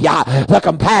humanity, the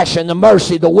compassion, the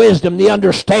mercy, the wisdom, the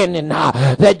understanding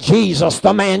that Jesus,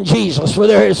 the man Jesus, for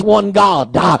there is one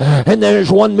God and there is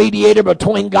one mediator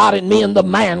between God and me and the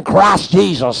man Christ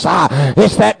Jesus.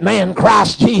 It's that man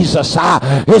Christ Jesus.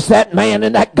 It's that man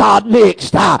and that God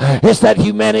mixed. It's that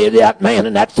humanity, that man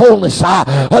and that fullness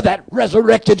of that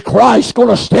resurrected Christ going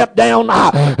to step down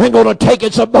and going to take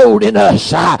its abode in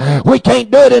us. We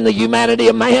can't do it in the humanity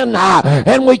of man,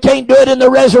 and we can't do it in the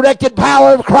resurrected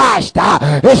power of Christ.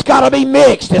 It's got to be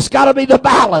mixed. It's got to be the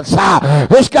balance.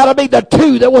 It's got to be the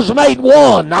two that was made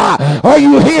one. Are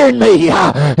you hearing me?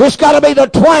 It's got to be the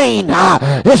twain.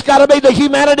 It's got to be the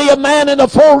humanity of man and the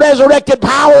full resurrected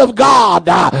power of God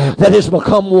that has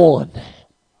become one.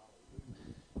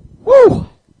 Woo!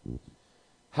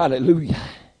 Hallelujah.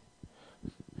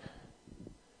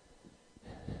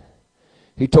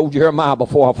 He told Jeremiah,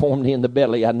 before I formed thee in the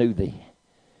belly, I knew thee.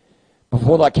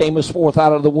 Before thou camest forth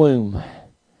out of the womb,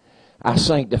 I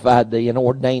sanctified thee and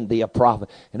ordained thee a prophet.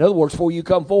 In other words, before you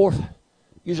come forth,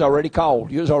 you was already called.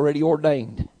 You was already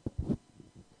ordained.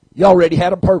 You already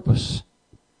had a purpose.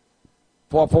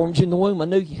 Before I formed you in the womb, I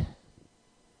knew you.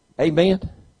 Amen.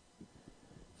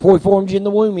 Before He formed you in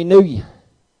the womb, He knew you.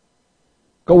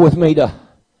 Go with me to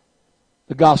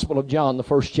the Gospel of John, the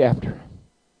 1st chapter.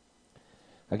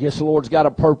 I guess the Lord's got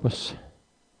a purpose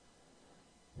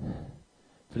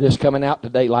for this coming out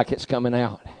today like it's coming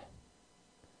out.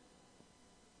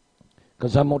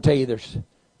 Because I'm going to tell you, there's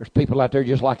people out there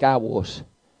just like I was.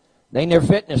 They ain't never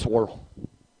fit in this world.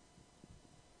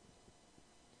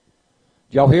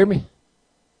 Did y'all hear me?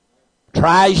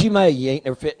 Try as you may, you ain't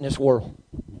never fit in this world.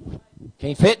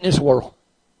 Can't fit in this world.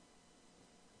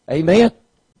 Amen?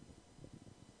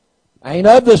 I ain't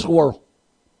of this world.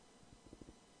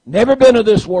 Never been of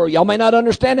this world. Y'all may not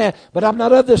understand that, but I'm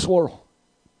not of this world.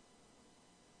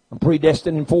 I'm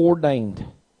predestined and foreordained.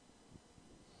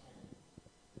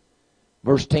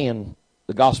 Verse 10,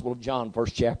 the Gospel of John,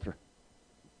 1st chapter.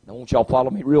 I want y'all to follow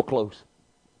me real close.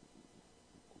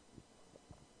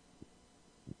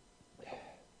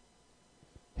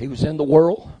 He was in the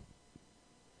world,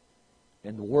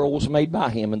 and the world was made by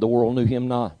Him, and the world knew Him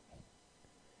not.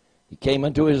 He came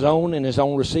unto His own, and His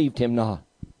own received Him not.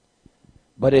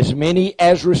 But as many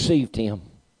as received Him,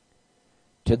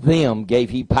 to them gave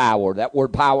He power. That word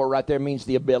power right there means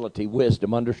the ability,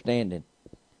 wisdom, understanding.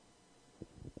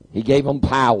 He gave them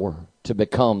power to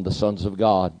become the sons of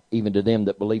God, even to them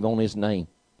that believe on His name.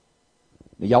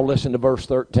 Now, y'all listen to verse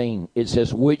 13. It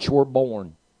says, which were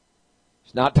born.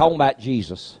 It's not talking about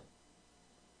Jesus.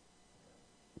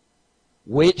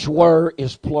 Which were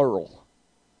is plural.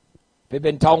 If it had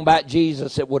been talking about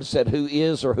Jesus, it would have said who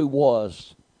is or who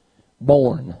was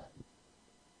born.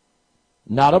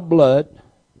 Not of blood,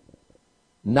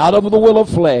 not of the will of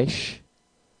flesh,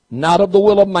 not of the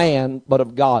will of man, but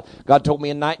of God. God told me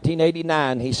in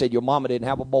 1989, He said, your mama didn't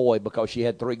have a boy because she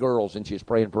had 3 girls and she was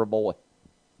praying for a boy.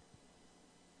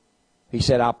 He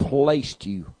said, I placed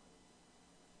you.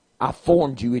 I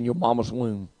formed you in your mama's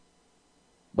womb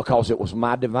because it was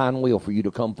my divine will for you to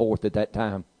come forth at that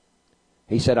time.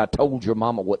 He said, I told your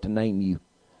mama what to name you.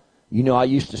 You know, I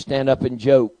used to stand up and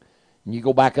joke, and you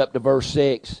go back up to verse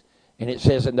 6, and it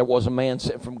says, and there was a man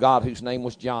sent from God whose name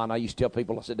was John. I used to tell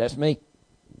people, I said, that's me.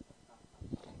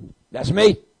 That's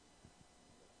me.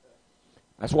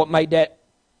 That's what made that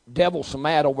devil so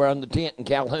mad over on the tent in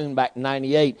Calhoun back in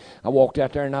 98. I walked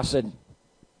out there and I said,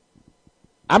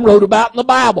 I'm wrote about in the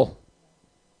Bible.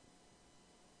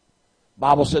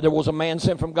 Bible said there was a man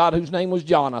sent from God whose name was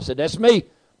John. I said, that's me.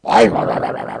 Made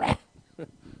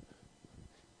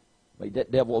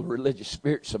that devil of religious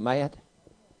spirit so mad.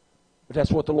 But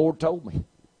that's what the Lord told me.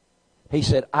 He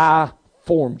said, I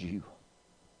formed you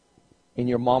in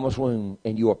your mama's womb,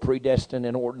 and you are predestined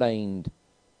and ordained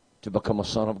to become a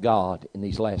son of God in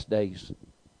these last days.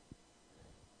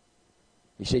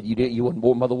 He said, you wasn't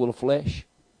born by the will of flesh.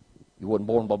 You wasn't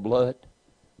born by blood.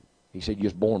 He said, you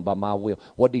was born by my will.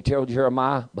 What did He tell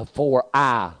Jeremiah? Before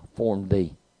I formed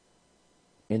thee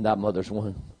in thy mother's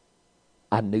womb,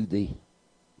 I knew thee.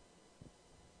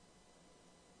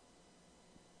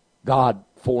 God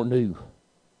foreknew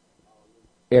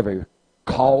every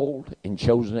called and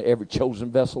chosen, every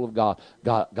chosen vessel of God.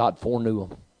 God foreknew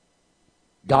them.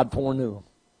 God foreknew them.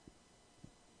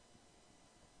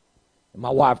 And my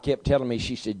wife kept telling me,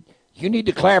 she said, you need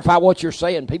to clarify what you're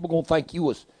saying. People are going to think you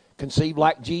was conceived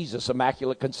like Jesus,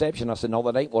 immaculate conception. I said, no,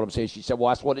 that ain't what I'm saying. She said, well,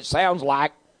 that's what it sounds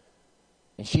like.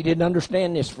 And she didn't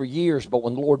understand this for years, but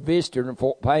when the Lord visited her in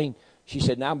Fort Payne, she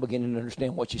said, now I'm beginning to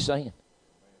understand what you're saying.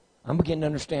 I'm beginning to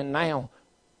understand now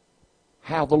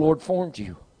how the Lord formed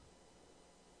you.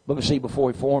 But see,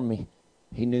 before He formed me,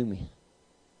 He knew me.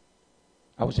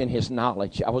 I was in His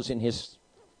knowledge. I was in His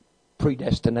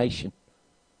predestination.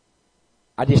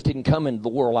 I just didn't come into the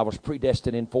world. I was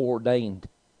predestined and foreordained.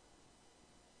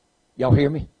 Y'all hear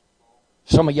me?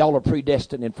 Some of y'all are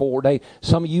predestined and foreordained.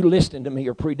 Some of you listening to me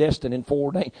are predestined and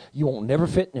foreordained. You won't never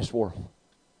fit in this world.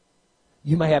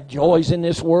 You may have joys in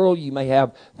this world. You may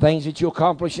have things that you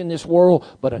accomplish in this world.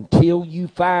 But until you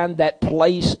find that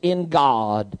place in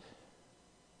God,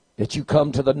 that you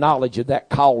come to the knowledge of that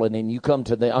calling and you come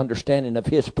to the understanding of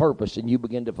His purpose and you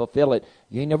begin to fulfill it,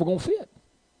 you ain't never going to fit.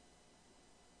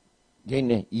 You're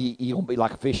going to be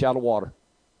like a fish out of water.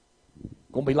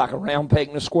 Going to be like a round peg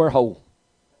in a square hole.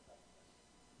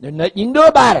 There's nothing you can do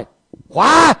about it.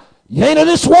 Why? You ain't of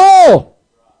this world.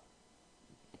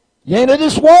 You ain't of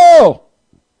this world.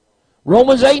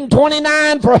 Romans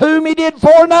 8:29, for whom He did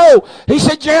foreknow. He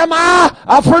said, Jeremiah,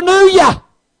 I foreknew you.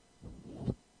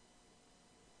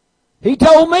 He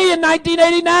told me in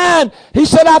 1989, He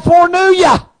said, I foreknew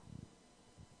you.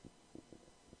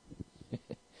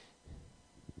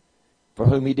 For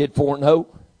whom He did foreknow.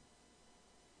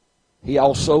 He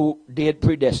also did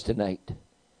predestinate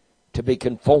to be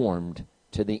conformed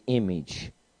to the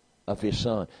image of His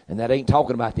Son. And that ain't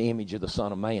talking about the image of the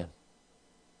Son of Man.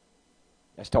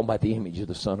 That's talking about the image of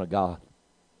the Son of God.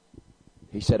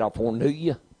 He said, I foreknew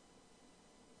you,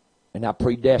 and I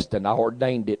predestined, I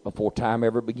ordained it before time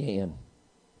ever began,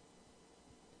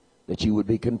 that you would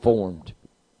be conformed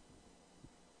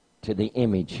to the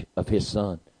image of His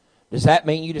Son. Does that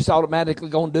mean you just automatically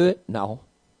going to do it? No.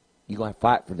 You're going to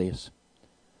fight for this.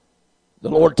 The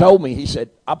Lord told me, He said,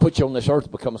 I put you on this earth to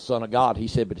become a son of God. He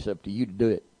said, but it's up to you to do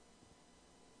it.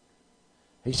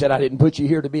 He said, I didn't put you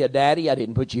here to be a daddy. I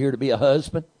didn't put you here to be a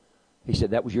husband. He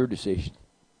said, that was your decision.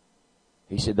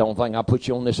 He said, the only thing I put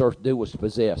you on this earth to do was to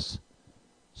possess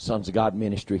Sons of God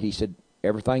ministry. He said,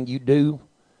 everything you do,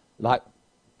 like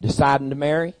deciding to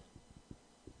marry,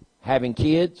 having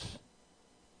kids,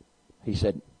 He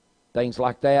said, things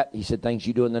like that. He said, things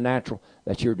you do in the natural,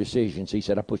 that's your decisions. He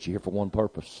said, I put you here for one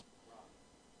purpose.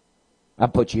 I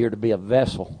put you here to be a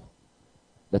vessel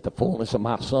that the fullness of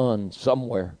my Son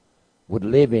somewhere would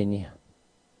live in you,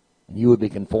 and you would be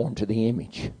conformed to the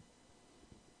image.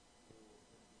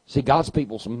 See, God's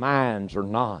people's minds are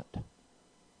not.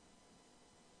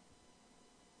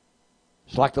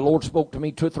 It's like the Lord spoke to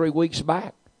me 2 or 3 weeks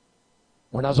back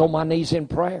when I was on my knees in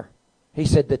prayer. He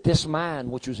said that this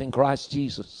mind which was in Christ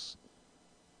Jesus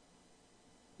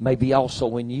may be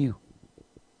also in you.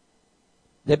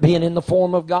 That being in the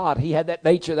form of God, He had that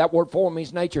nature, that word form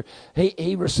means nature.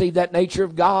 He received that nature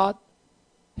of God.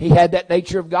 He had that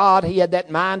nature of God. He had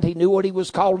that mind. He knew what He was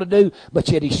called to do, but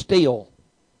yet He still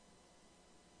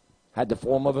had the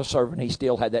form of a servant. He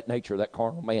still had that nature, that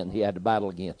carnal man He had to battle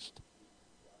against.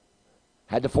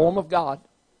 Had the form of God.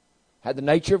 Had the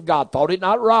nature of God. Thought it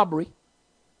not robbery.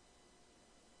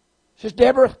 Says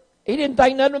Deborah, he didn't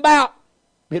think nothing about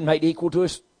being made equal to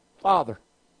his father.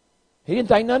 He didn't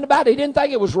think nothing about it. He didn't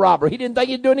think it was robbery. He didn't think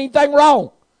he'd doing anything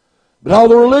wrong. But all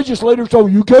the religious leaders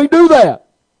told you can't do that.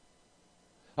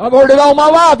 I've heard it all my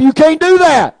life. You can't do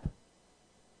that.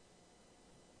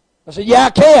 I said, yeah, I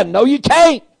can. No, you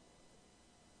can't.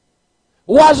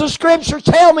 Why does the Scripture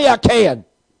tell me I can?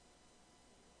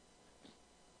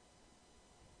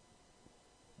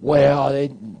 Well,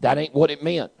 that ain't what it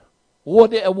meant.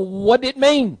 What did it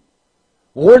mean?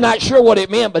 Well, we're not sure what it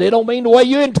meant, but it don't mean the way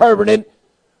you interpret it.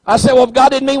 I said, well, if God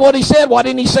didn't mean what He said, why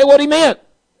didn't He say what He meant?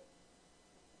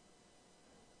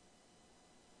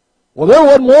 Well, there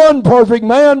wasn't one perfect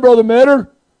man, Brother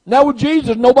Mitter. Now with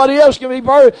Jesus, nobody else can be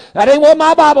perfect. That ain't what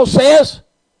my Bible says.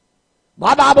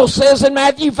 My Bible says in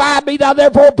Matthew 5, be thou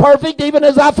therefore perfect, even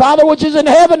as thy Father which is in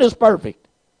heaven is perfect.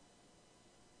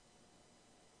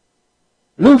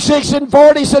 Luke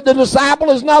 6:40 said the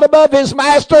disciple is not above his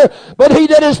master, but he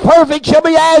that is perfect shall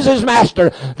be as his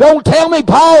master. Don't tell me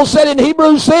Paul said in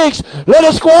Hebrews 6, let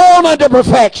us go on unto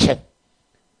perfection.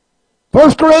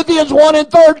 1 Corinthians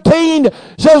 1:13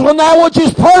 says, when that which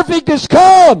is perfect is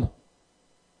come.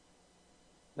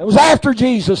 That was after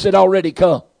Jesus had already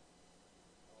come.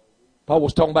 Paul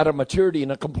was talking about a maturity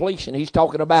and a completion. He's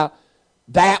talking about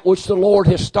that which the Lord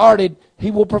has started, He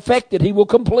will perfect it. He will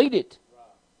complete it.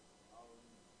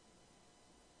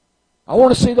 I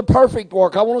want to see the perfect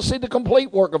work. I want to see the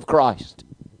complete work of Christ.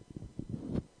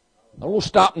 I don't want to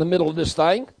stop in the middle of this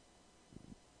thing.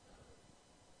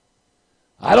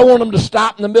 I don't want them to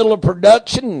stop in the middle of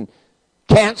production and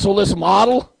cancel this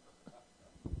model.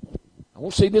 I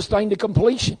want to see this thing to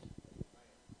completion.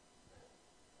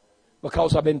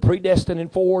 Because I've been predestined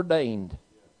and foreordained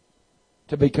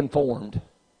to be conformed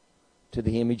to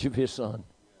the image of His Son.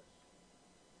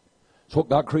 That's what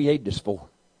God created us for.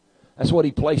 That's what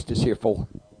He placed us here for.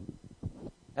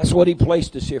 That's what He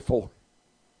placed us here for.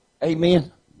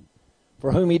 Amen.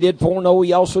 For whom He did foreknow,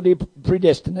 He also did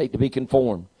predestinate to be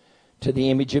conformed to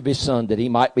the image of His Son, that He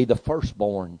might be the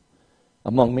firstborn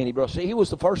among many brothers. See, He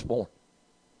was the firstborn.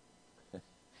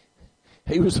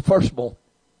 He was the firstborn.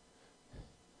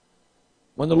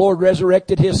 When the Lord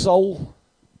resurrected His soul,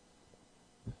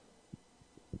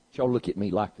 y'all look at me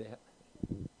like that.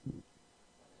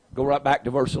 Go right back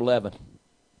to verse 11.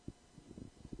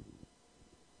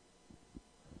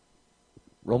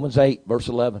 Romans 8, verse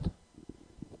 11.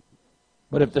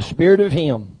 But if the Spirit of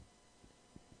Him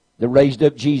that raised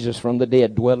up Jesus from the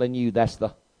dead dwell in you, that's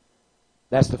the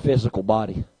physical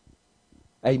body.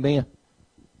 Amen.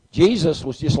 Jesus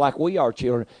was just like we are,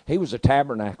 children. He was a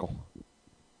tabernacle.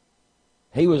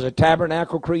 He was a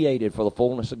tabernacle created for the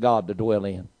fullness of God to dwell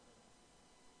in.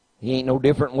 He ain't no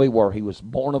different than we were. He was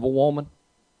born of a woman,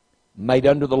 made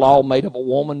under the law, made of a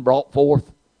woman, brought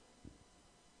forth.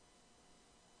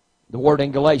 The word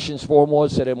in Galatians 4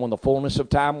 was that when the fullness of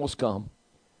time was come,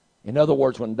 In other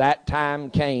words, when that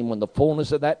time came, when the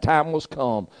fullness of that time was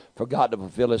come for God to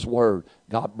fulfill His word,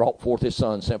 God brought forth His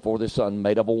Son, sent forth His Son,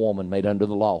 made of a woman, made under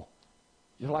the law.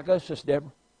 Just like us, Sister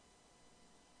Deborah.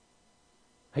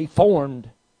 He formed,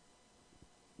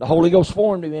 the Holy Ghost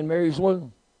formed him in Mary's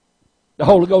womb. The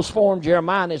Holy Ghost formed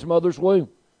Jeremiah in his mother's womb.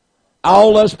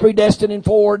 All us predestined and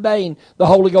foreordained, the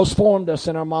Holy Ghost formed us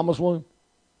in our mama's womb.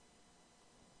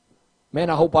 Man,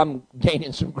 I hope I'm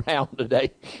gaining some ground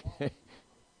today.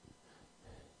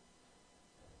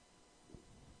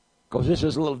 Because this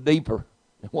is a little deeper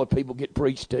than what people get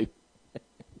preached to.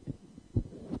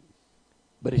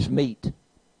 But it's meat.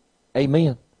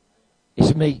 Amen.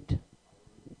 It's meat.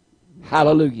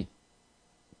 Hallelujah.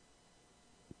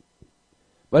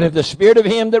 But if the Spirit of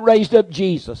Him that raised up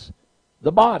Jesus,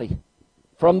 the body,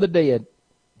 from the dead,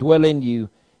 dwell in you,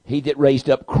 He that raised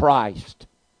up Christ.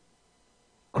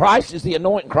 Christ is the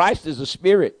anointing. Christ is the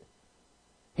Spirit.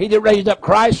 He that raised up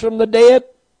Christ from the dead,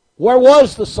 where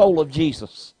was the soul of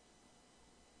Jesus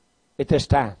at this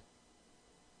time?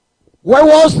 Where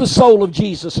was the soul of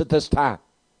Jesus at this time?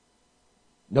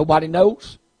 Nobody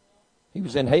knows. He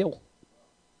was in hell.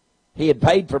 He had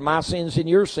paid for my sins and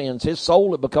your sins. His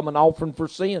soul had become an offering for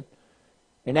sin.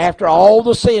 And after all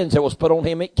the sins that was put on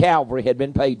Him at Calvary had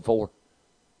been paid for.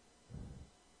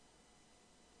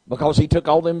 Because He took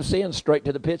all them sins straight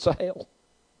to the pits of hell.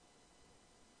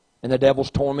 And the devils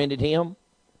tormented Him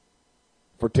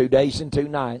for 2 days and 2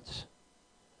 nights.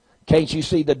 Can't you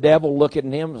see the devil looking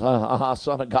at Him?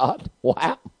 Son of God.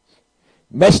 Wow.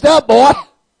 Messed up, boy.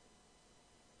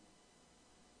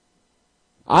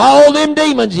 All them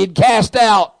demons He'd cast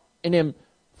out in them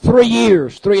 3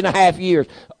 years, 3.5 years.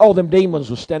 All them demons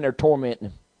was standing there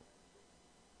tormenting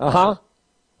Him.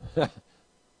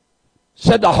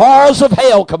 Said the horrors of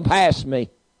hell compass me.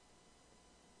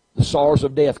 The sorrows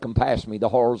of death compass me. The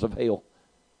horrors of hell.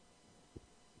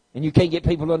 And you can't get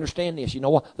people to understand this. You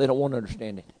know what? They don't want to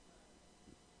understand it.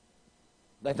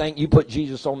 They think you put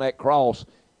Jesus on that cross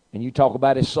and you talk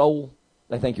about His soul.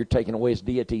 They think you're taking away His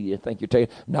deity. They think you're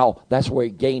taking... No, that's where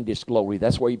He gained His glory.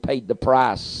 That's where He paid the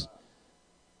price.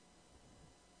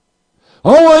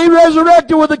 Oh, well, He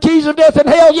resurrected with the keys of death and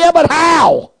hell. Yeah, but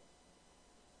how?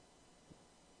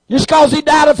 Just because He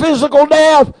died a physical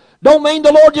death don't mean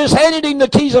the Lord just handed Him the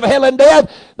keys of hell and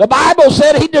death. The Bible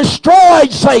said He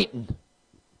destroyed Satan.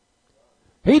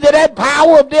 He that had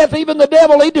power of death, even the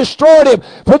devil, He destroyed him.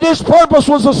 For this purpose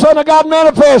was the Son of God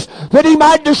manifest, that He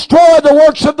might destroy the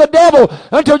works of the devil.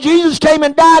 Until Jesus came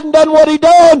and died and done what He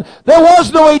done, there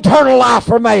was no eternal life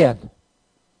for man.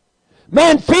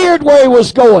 Man feared where he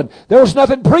was going. There was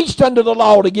nothing preached under the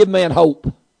law to give man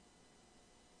hope.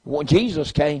 When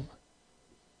Jesus came,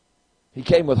 He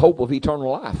came with hope of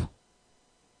eternal life.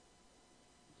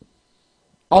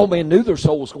 All men knew their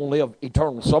soul was going to live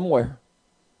eternal somewhere.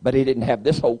 But He didn't have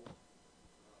this hope.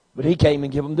 But He came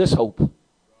and gave them this hope.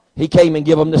 He came and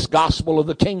gave them this gospel of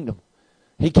the kingdom.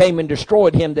 He came and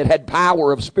destroyed him that had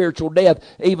power of spiritual death,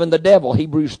 even the devil.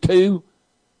 Hebrews 2,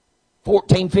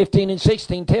 14, 15, and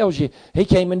 16 tells you He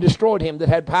came and destroyed him that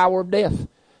had power of death.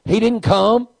 He didn't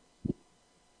come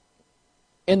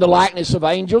in the likeness of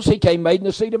angels. He came made in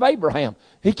the seed of Abraham.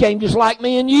 He came just like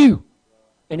me and you.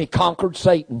 And He conquered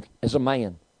Satan as a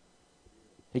man.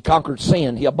 He conquered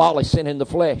sin. He abolished sin in the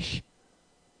flesh.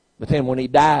 But then when He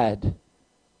died,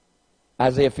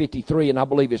 Isaiah 53, and I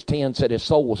believe it's 10, said His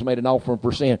soul was made an offering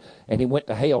for sin. And He went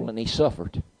to hell and He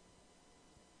suffered.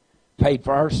 Paid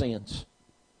for our sins.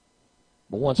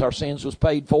 But once our sins was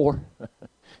paid for,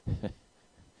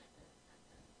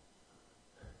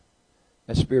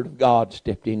 the Spirit of God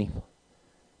stepped in Him.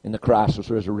 And the Christ was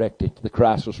resurrected. The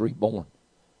Christ was reborn.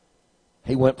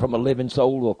 He went from a living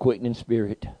soul to a quickening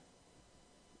spirit.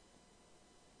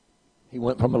 He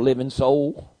went from a living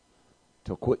soul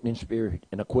to a quickening spirit.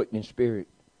 And a quickening spirit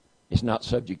is not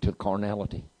subject to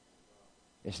carnality.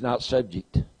 It's not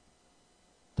subject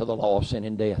to the law of sin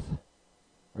and death.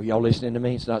 Are y'all listening to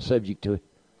me? It's not subject to it.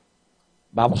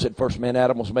 The Bible said first man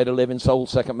Adam was made a living soul.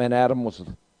 Second man Adam was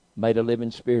made a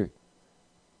living spirit.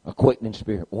 A quickening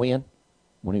spirit. When?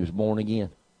 When he was born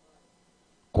again.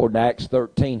 According to Acts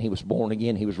 13, he was born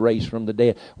again. He was raised from the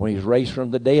dead. When he was raised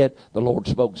from the dead, the Lord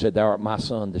spoke and said, "Thou art my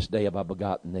son, this day have I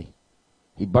begotten thee."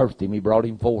 He birthed him. He brought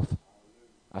him forth.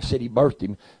 I said He birthed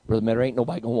him. Brother Matter, ain't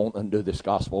nobody going to want to undo this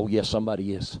gospel. Oh, yes,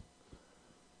 somebody is.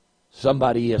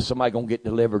 Somebody is. Somebody going to get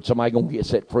delivered. Somebody going to get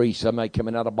set free. Somebody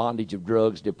coming out of bondage of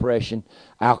drugs, depression,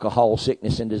 alcohol,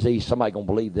 sickness, and disease. Somebody going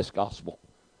to believe this gospel.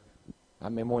 I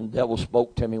remember when the devil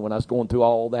spoke to me when I was going through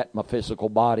all that in my physical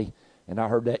body. And I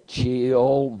heard that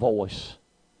chill voice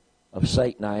of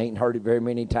Satan. I ain't heard it very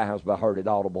many times, but I heard it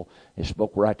audible. It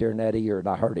spoke right there in that ear, and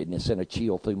I heard it, and it sent a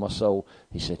chill through my soul.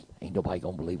 He said, ain't nobody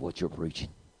going to believe what you're preaching.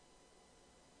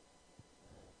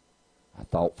 I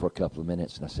thought for a couple of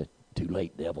minutes, and I said, too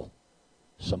late, devil.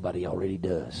 Somebody already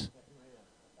does.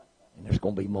 And there's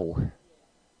going to be more.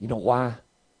 You know why?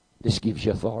 This gives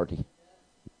you authority.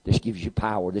 This gives you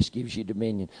power. This gives you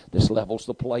dominion. This levels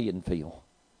the playing field.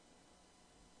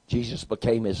 Jesus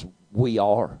became as we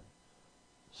are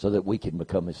so that we can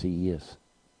become as he is.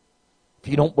 If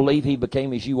you don't believe he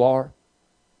became as you are,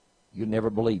 you'll never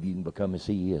believe you can become as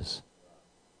he is.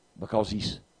 Because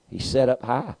he's set up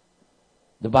high.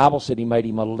 The Bible said he made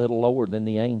him a little lower than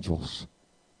the angels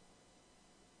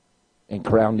and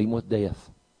crowned him with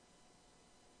death.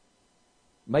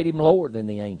 Made him lower than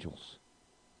the angels.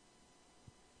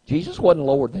 Jesus wasn't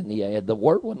lower than the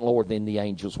Word wasn't lower than the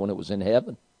angels when it was in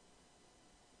heaven.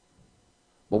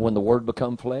 But when the Word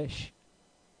become flesh,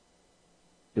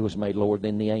 it was made lower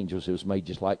than the angels. It was made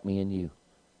just like me and you.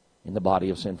 In the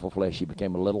body of sinful flesh, he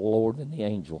became a little lower than the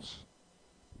angels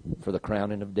for the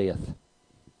crowning of death.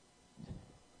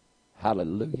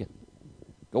 Hallelujah.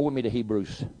 Go with me to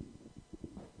Hebrews.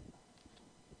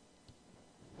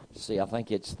 See, I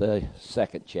think it's the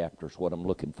 2nd chapter is what I'm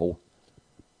looking for.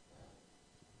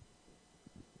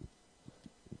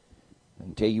 I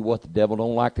can tell you what, the devil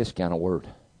don't like this kind of word.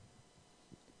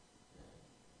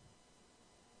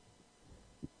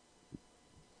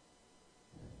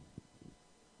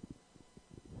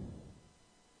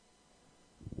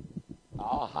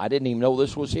 I didn't even know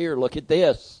this was here. Look at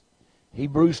this.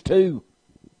 Hebrews 2.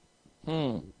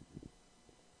 In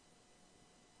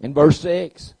verse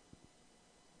 6.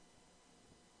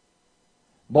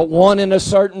 But one in a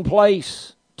certain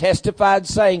place testified,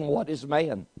 saying, what is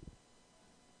man?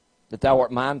 That thou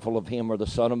art mindful of him, or the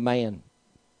Son of Man,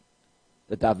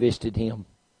 that thou visited him.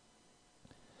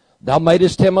 Thou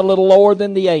madest him a little lower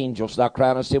than the angels. Thou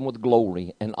crownest him with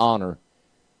glory and honor,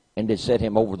 and did set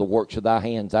him over the works of thy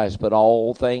hands. Thou hast put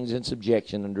all things in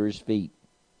subjection under his feet.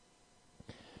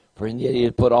 For in that he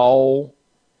had put all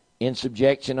in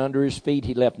subjection under his feet,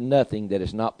 he left nothing that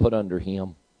is not put under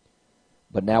him.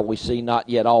 But now we see not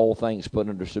yet all things put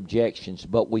under subjections,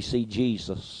 but we see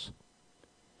Jesus,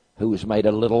 who was made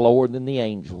a little lower than the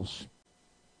angels,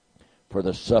 for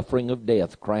the suffering of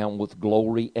death, crowned with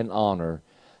glory and honor,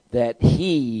 that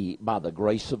he, by the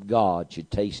grace of God, should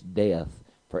taste death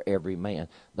for every man.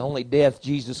 The only death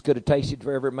Jesus could have tasted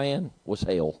for every man was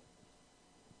hell.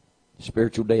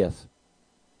 Spiritual death.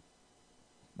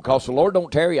 Because the Lord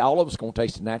don't tarry, all of us going to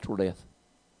taste a natural death.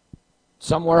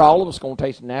 Somewhere all of us going to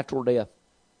taste a natural death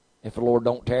if the Lord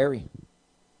don't tarry.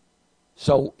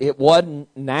 So it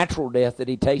wasn't natural death that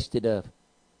he tasted of.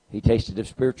 He tasted of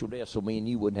spiritual death, so me and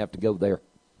you wouldn't have to go there.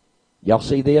 Y'all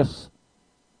see this?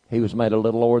 He was made a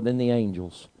little lower than the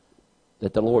angels,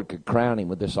 that the Lord could crown him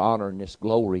with this honor and this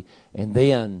glory. And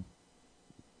then,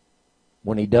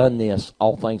 when he done this,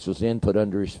 all things was then put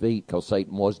under his feet, because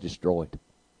Satan was destroyed.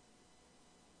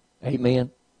 Amen.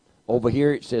 Over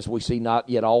here it says we see not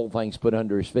yet all things put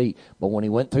under his feet. But when he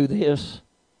went through this,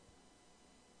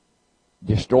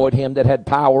 destroyed him that had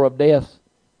power of death.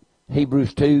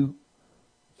 Hebrews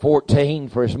 2:14,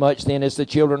 for as much then as the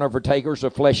children are partakers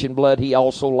of flesh and blood, he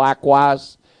also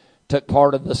likewise took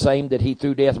part of the same, that he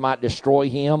through death might destroy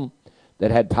him that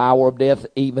had power of death,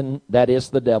 even that is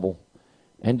the devil,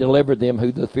 and delivered them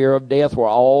who the fear of death were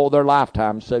all their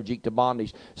lifetime subject to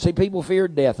bondage. See, people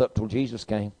feared death up till Jesus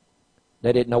came.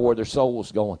 They didn't know where their soul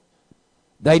was going.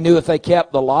 They knew if they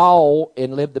kept the law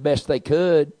and lived the best they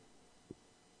could,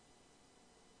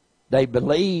 they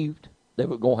believed they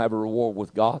were going to have a reward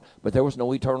with God, but there was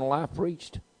no eternal life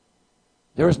preached.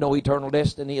 There was no eternal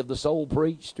destiny of the soul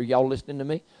preached. Are y'all listening to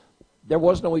me? There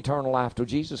was no eternal life till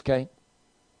Jesus came.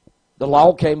 The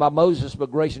law came by Moses,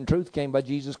 but grace and truth came by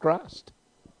Jesus Christ.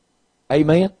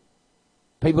 Amen?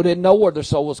 People didn't know where their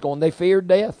soul was going. They feared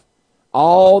death.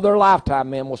 All their lifetime,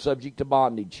 men were subject to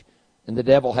bondage. And the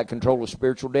devil had control of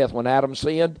spiritual death. When Adam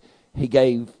sinned, he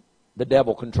gave the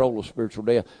devil control of spiritual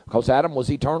death, because Adam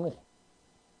was eternal.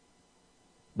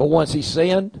 But once he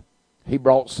sinned, he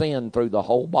brought sin through the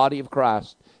whole body of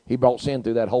Christ. He brought sin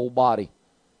through that whole body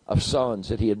of sons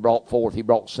that he had brought forth. He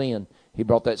brought sin. He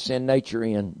brought that sin nature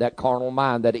in, that carnal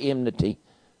mind, that enmity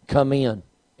come in.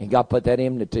 And God put that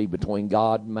enmity between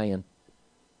God and man.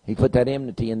 He put that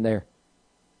enmity in there.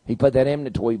 He put that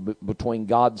enmity between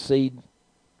God's seed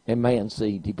and man's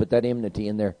seed. He put that enmity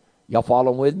in there. Y'all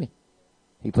following with me?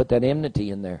 He put that enmity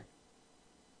in there.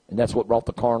 And that's what brought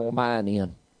the carnal mind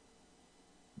in.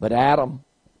 But Adam,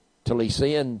 till he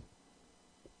sinned,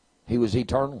 he was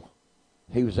eternal.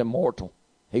 He was immortal.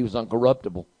 He was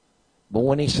uncorruptible. But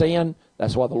when he sinned,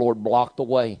 that's why the Lord blocked the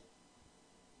way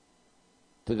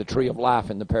to the tree of life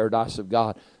in the paradise of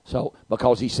God. So,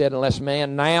 because he said, unless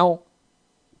man now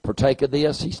partake of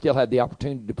this, he still had the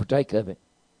opportunity to partake of it.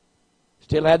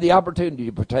 Still had the opportunity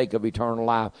to partake of eternal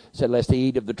life. Said, lest he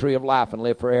eat of the tree of life and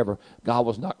live forever. God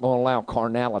was not going to allow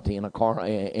carnality in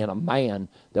a man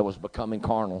that was becoming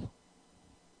carnal.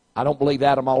 I don't believe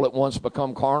Adam all at once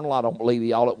become carnal. I don't believe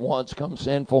he all at once come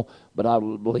sinful. But I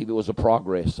believe it was a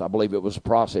progress. I believe it was a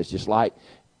process. Just like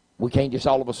we can't just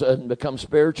all of a sudden become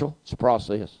spiritual. It's a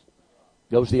process.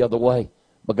 It goes the other way.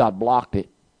 But God blocked it.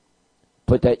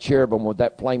 Put that cherubim with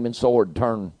that flaming sword,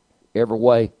 turn every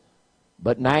way.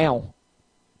 But now,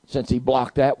 since he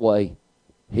blocked that way,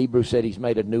 Hebrews said he's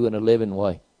made a new and a living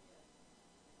way.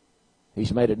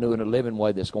 He's made a new and a living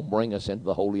way that's going to bring us into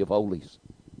the Holy of Holies.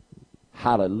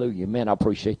 Hallelujah. Man, I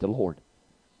appreciate the Lord.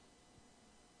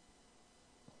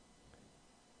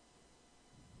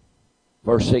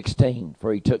 Verse 16, for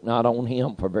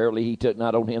verily he took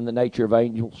not on him the nature of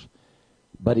angels,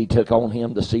 but he took on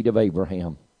him the seed of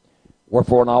Abraham.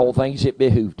 Wherefore in all things it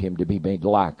behooved him to be made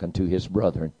like unto his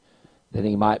brethren, that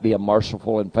he might be a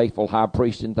merciful and faithful high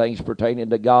priest in things pertaining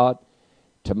to God,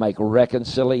 to make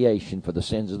reconciliation for the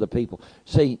sins of the people.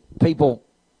 See, people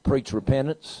preach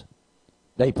repentance.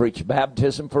 They preach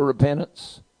baptism for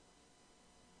repentance.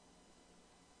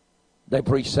 They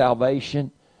preach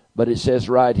salvation. But it says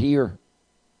right here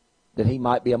that he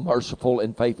might be a merciful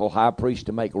and faithful high priest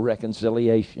to make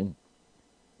reconciliation.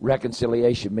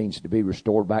 Reconciliation means to be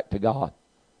restored back to God.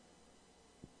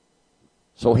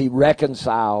 So he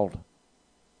reconciled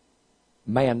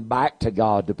man back to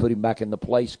God to put him back in the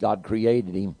place God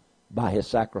created him by his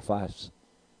sacrifice.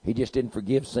 He just didn't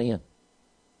forgive sin.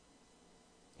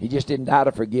 He just didn't die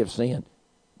to forgive sin.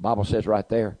 The Bible says right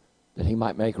there that he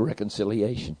might make a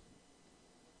reconciliation.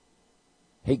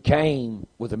 He came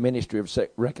with a ministry of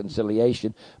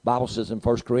reconciliation. The Bible says in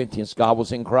 1 Corinthians, God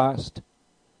was in Christ,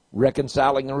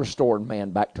 reconciling and restoring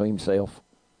man back to himself.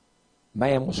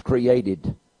 Man was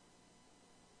created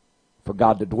for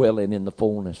God to dwell in the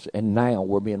fullness. And now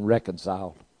we're being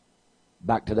reconciled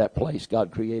back to that place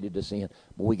God created us in.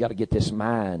 But we got to get this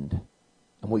mind,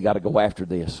 and we got to go after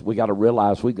this. We got to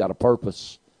realize we've got a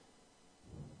purpose.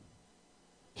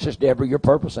 Sister Deborah, your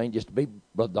purpose ain't just to be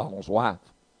Brother Donald's wife.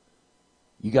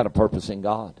 You got a purpose in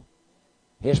God.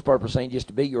 His purpose ain't just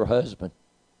to be your husband.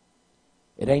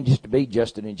 It ain't just to be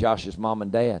Justin and Josh's mom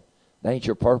and dad. That ain't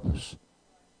your purpose.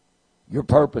 Your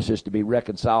purpose is to be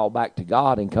reconciled back to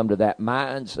God and come to that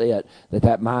mindset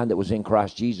that mind that was in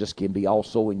Christ Jesus can be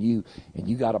also in you. And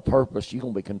you got a purpose. You're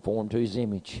going to be conformed to his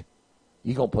image.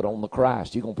 You're going to put on the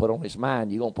Christ. You're going to put on his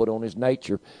mind. You're going to put on his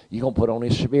nature. You're going to put on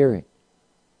his spirit.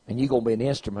 And you're going to be an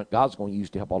instrument God's going to use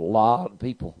to help a lot of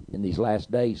people in these last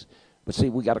days. But see,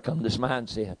 we got to come to this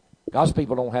mindset. God's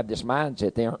people don't have this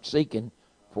mindset. They aren't seeking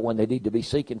for when they need to be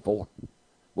seeking for.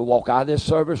 We walk out of this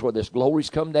service where this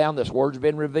glory's come down, this word's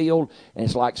been revealed, and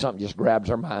it's like something just grabs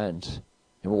our minds.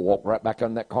 And we'll walk right back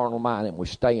under that carnal mind, and we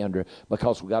stay under it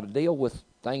because we got to deal with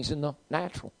things in the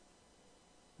natural.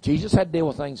 Jesus had to deal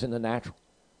with things in the natural.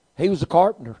 He was a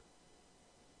carpenter.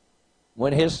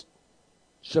 When his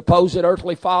supposed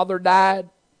earthly father died,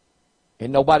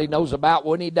 and nobody knows about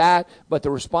when he died, but the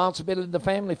responsibility of the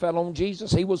family fell on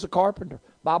Jesus. He was a carpenter.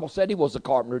 The Bible said he was a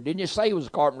carpenter. Didn't you say he was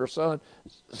a carpenter's son?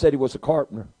 It said he was a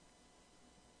carpenter.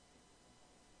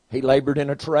 He labored in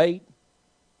a trade.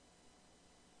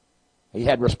 He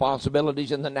had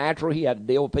responsibilities in the natural. He had to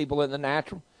deal with people in the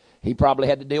natural. He probably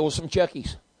had to deal with some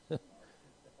Chuckies.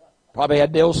 Probably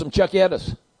had to deal with some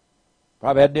Chuckettas.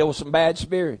 Probably had to deal with some bad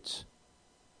spirits.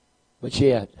 But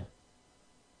yet,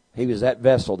 he was that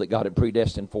vessel that God had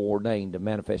predestined, foreordained to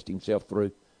manifest himself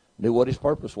through. Knew what his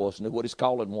purpose was, knew what his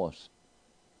calling was.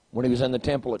 When he was in the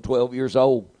temple at 12 years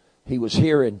old, he was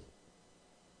hearing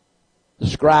the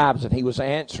scribes and he was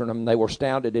answering them. They were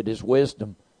astounded at his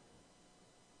wisdom.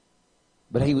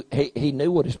 But he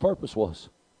knew what his purpose was.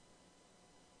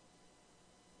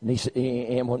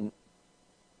 And when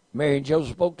Mary and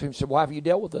Joseph spoke to him, said, why have you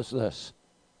dealt with us thus?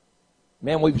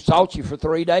 Man, we've sought you for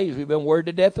 3 days. We've been worried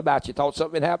to death about you. Thought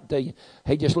something had happened to you.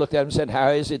 He just looked at him and said, how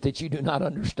is it that you do not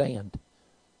understand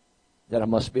that I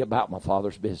must be about my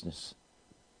Father's business?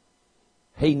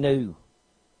 He knew.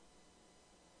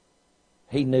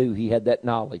 He knew he had that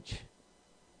knowledge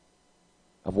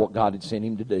of what God had sent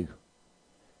him to do.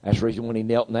 That's the reason when he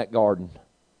knelt in that garden,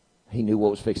 he knew what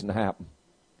was fixing to happen.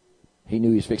 He knew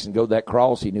he was fixing to go to that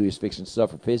cross. He knew he was fixing to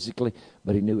suffer physically,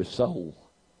 but he knew his soul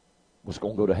was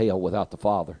going to go to hell without the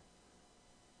Father.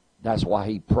 That's why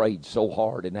he prayed so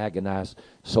hard and agonized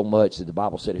so much that the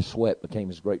Bible said his sweat became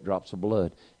as great drops of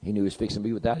blood. He knew he was fixing to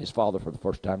be without his father for the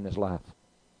first time in his life.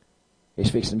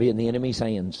 He's fixing to be in the enemy's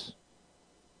hands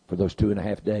for those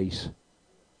 2.5 days.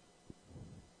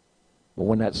 But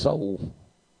when that soul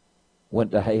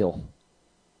went to hell,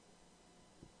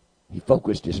 he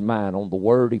focused his mind on the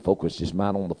Word. He focused his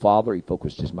mind on the Father. He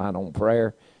focused his mind on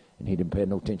prayer. And he didn't pay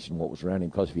no attention to what was around him,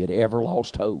 because if he had ever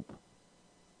lost hope,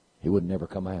 he would never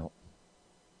come out.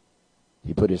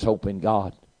 He put his hope in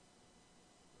God.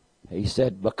 He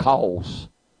said, because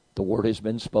the word has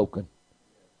been spoken,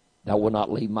 thou wilt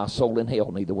not leave my soul in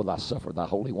hell, neither will I suffer thy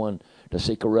Holy One to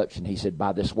see corruption. He said,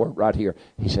 by this word right here,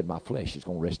 he said, my flesh is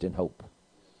going to rest in hope.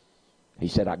 He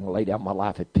said, I can lay down my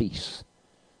life at peace,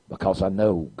 because I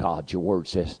know, God, your word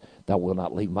says, thou wilt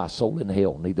not leave my soul in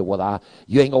hell, neither will I.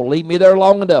 You ain't going to leave me there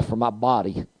long enough for my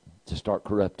body to start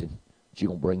corrupting, but you're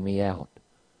going to bring me out.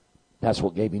 That's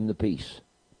what gave him the peace.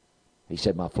 He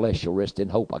said, my flesh shall rest in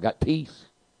hope. I got peace,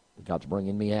 but God's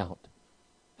bringing me out.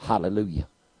 Hallelujah.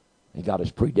 And God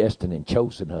has predestined and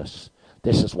chosen us.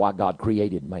 This is why God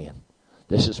created man.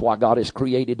 This is why God has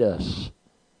created us.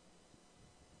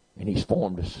 And he's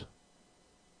formed us.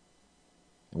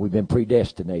 And we've been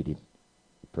predestinated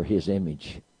for his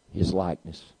image, his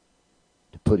likeness,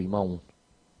 to put him on.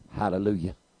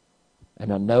 Hallelujah.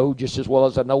 And I know just as well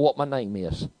as I know what my name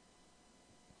is.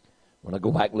 When I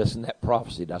go back and listen to that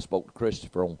prophecy that I spoke to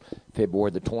Christopher on February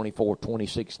the 24th,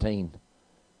 2016,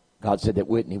 God said that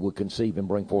Whitney would conceive and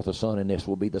bring forth a son, and this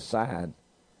will be the sign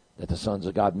that the Sons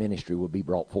of God ministry will be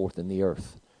brought forth in the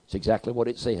earth. It's exactly what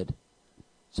it said. It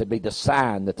said be the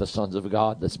sign that the sons of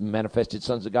God, the manifested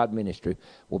Sons of God ministry,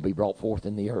 will be brought forth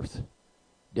in the earth.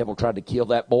 The devil tried to kill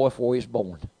that boy before he was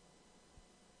born.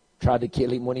 Tried to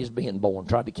kill him when he was being born.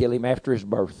 Tried to kill him after his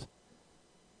birth.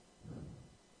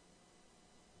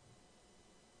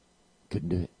 Couldn't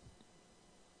do it.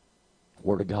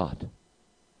 Word of God.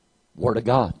 Word of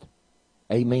God.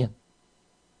 Amen.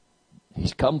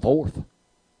 He's come forth.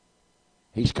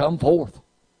 He's come forth.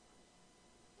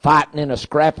 Fighting and a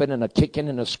scrapping and a kicking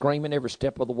and a screaming every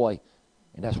step of the way.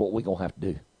 And that's what we're going to have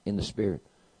to do in the Spirit.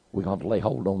 We're going to have to lay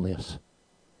hold on this.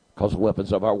 Because the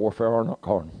weapons of our warfare are not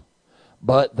carnal,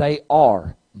 but they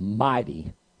are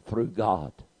mighty through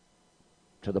God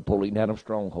to the pulling down of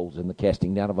strongholds and the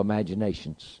casting down of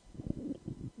imaginations.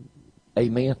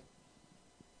 Amen.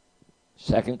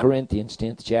 2 Corinthians,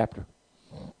 10th chapter.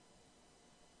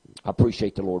 I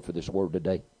appreciate the Lord for this word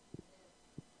today.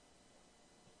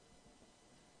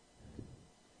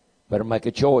 Better make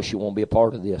a choice. You won't be a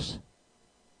part of this.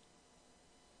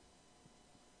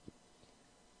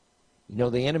 You know,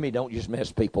 the enemy don't just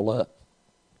mess people up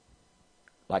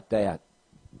like that.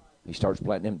 He starts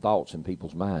planting them thoughts in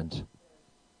people's minds.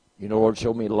 You know, the Lord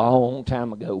showed me a long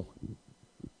time ago.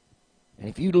 And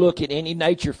if you look at any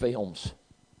nature films,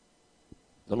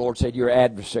 the Lord said, your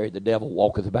adversary, the devil,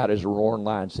 walketh about as a roaring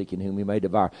lion, seeking whom he may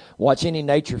devour. Watch any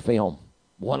nature film.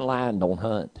 One lion don't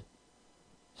hunt.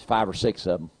 It's 5 or 6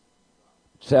 of them.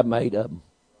 7, 8 of them.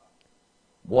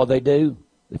 What they do,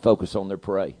 they focus on their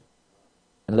prey.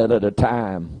 And then at a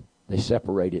time, they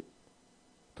separate it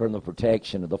from the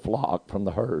protection of the flock, from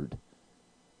the herd.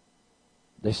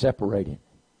 They separate it.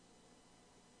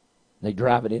 They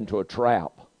drive it into a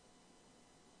trap.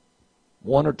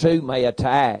 1 or 2 may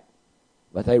attack,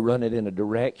 but they run it in a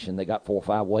direction. They got 4 or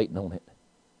 5 waiting on it.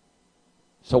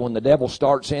 So when the devil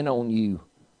starts in on you,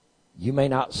 you may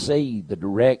not see the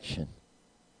direction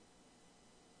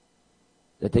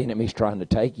that the enemy's trying to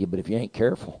take you, but if you ain't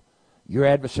careful, your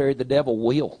adversary, the devil,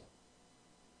 will.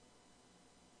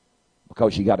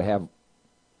 Because you got to have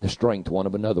the strength one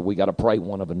of another. We got to pray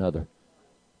one of another.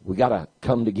 We got to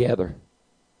come together.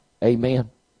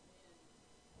 Amen.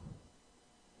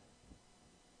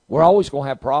 We're always going to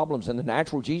have problems in the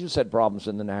natural. Jesus had problems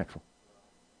in the natural.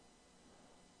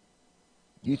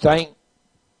 You think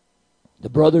the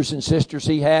brothers and sisters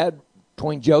he had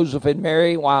between Joseph and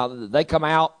Mary, while they come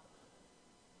out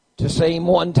to see him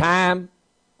one time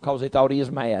because they thought he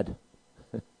was mad.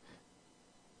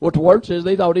 What the word says,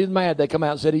 they thought he was mad. They come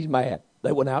out and said he's mad.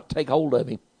 They went out to take hold of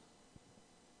him.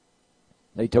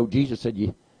 They told Jesus, said,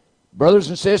 you brothers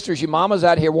and sisters, your mama's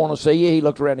out here want to see you. He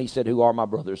looked around and he said, who are my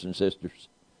brothers and sisters?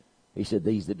 He said,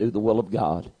 these that do the will of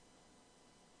God.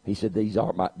 He said,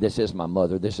 this is my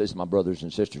mother, this is my brothers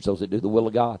and sisters, those that do the will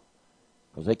of God.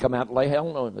 Because they come out and lay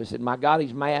hell on him. They said, my God,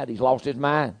 he's mad. He's lost his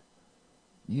mind.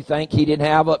 You think he didn't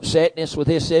have upsetness with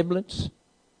his siblings?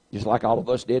 Just like all of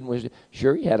us did.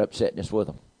 Sure, he had upsetness with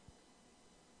them.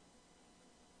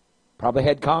 Probably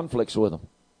had conflicts with them.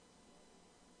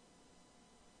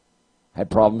 Had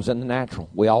problems in the natural.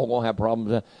 We all going to have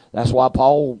problems. That's why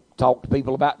Paul talked to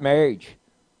people about marriage.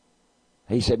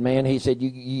 He said, man, he said,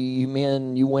 you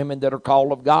men, you women that are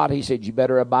called of God, he said, you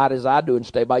better abide as I do and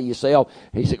stay by yourself.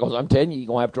 He said, because I'm telling you, you're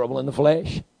going to have trouble in the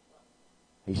flesh.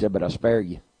 He said, but I spare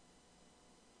you.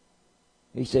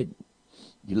 He said,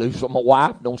 you lose from a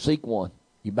wife, don't seek one.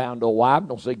 You bound to a wife,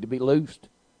 don't seek to be loosed.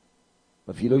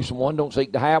 But if you lose from one, don't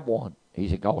seek to have one. He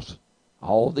said, because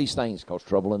all of these things cause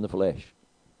trouble in the flesh.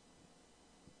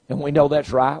 And we know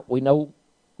that's right. We know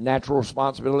natural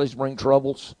responsibilities bring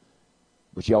troubles.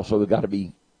 But you also got to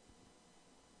be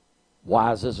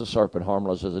wise as a serpent,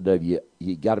 harmless as a dove. You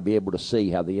got to be able to see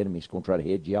how the enemy's going to try to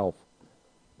head you off.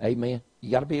 Amen. You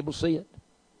got to be able to see it.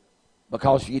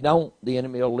 Because if you don't, the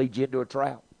enemy will lead you into a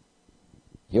trap.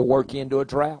 He'll work you into a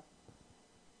trap.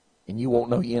 And you won't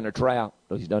know you're in a trap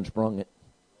until he's done sprung it.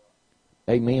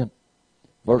 Amen.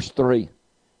 Verse 3,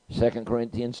 2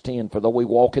 Corinthians 10, for though we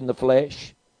walk in the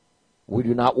flesh, we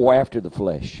do not war after the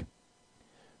flesh.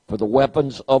 For the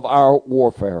weapons of our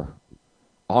warfare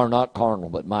are not carnal,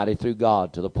 but mighty through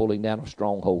God to the pulling down of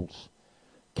strongholds,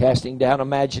 casting down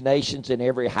imaginations and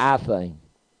every high thing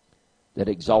that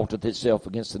exalteth itself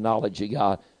against the knowledge of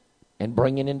God, and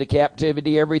bringing into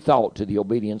captivity every thought to the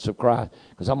obedience of Christ.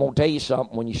 Because I'm going to tell you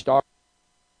something, when you start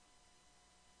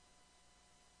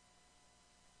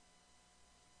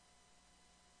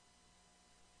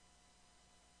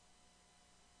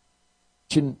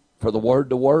for the word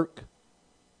to work,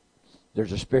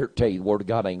 there's a spirit tell you the word of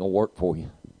God ain't going to work for you.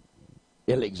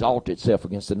 It'll exalt itself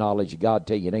against the knowledge of God,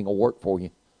 tell you it ain't going to work for you.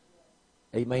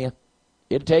 Amen.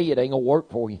 It'll tell you it ain't going to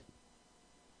work for you.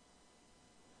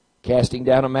 Casting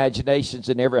down imaginations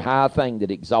and every high thing that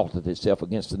exalteth itself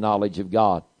against the knowledge of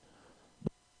God.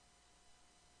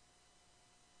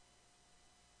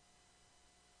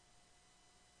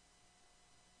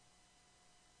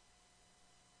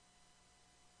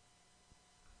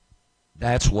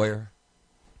 That's where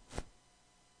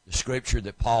the scripture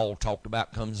that Paul talked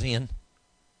about comes in.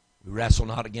 We wrestle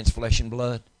not against flesh and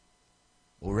blood.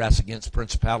 We wrestle against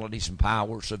principalities and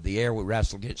powers of the air. We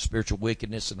wrestle against spiritual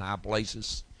wickedness in high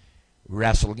places. We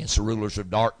wrestle against the rulers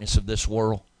of darkness of this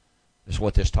world. That's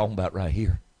what they're talking about right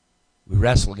here. We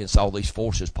wrestle against all these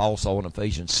forces Paul saw in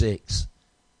Ephesians 6.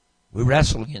 We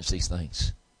wrestle against these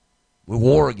things. We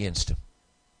war against them.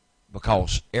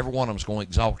 Because every one of them is going to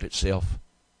exalt itself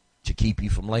to keep you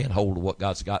from laying hold of what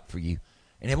God's got for you.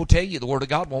 And it will tell you the word of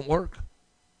God won't work.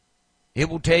 It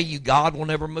will tell you God will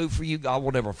never move for you. God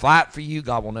will never fight for you.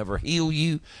 God will never heal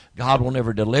you. God will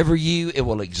never deliver you. It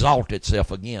will exalt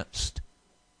itself against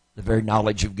the very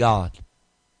knowledge of God.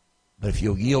 But if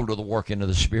you'll yield to the working of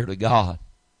the Spirit of God,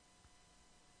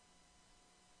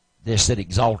 this that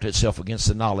exalts itself against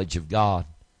the knowledge of God,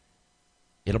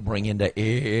 it'll bring into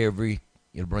every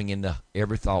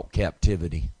thought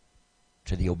captivity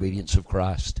to the obedience of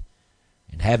Christ.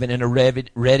 And having in a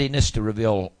readiness to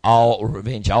revenge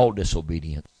all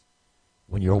disobedience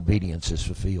when your obedience is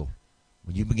fulfilled.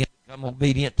 When you begin to become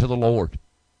obedient to the Lord,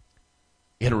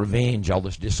 it'll revenge all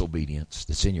this disobedience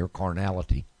that's in your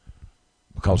carnality,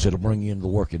 because it'll bring you into the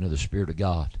working of the Spirit of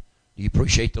God. Do you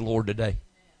appreciate the Lord today?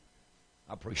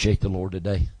 I appreciate the Lord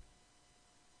today.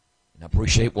 And I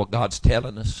appreciate what God's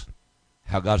telling us,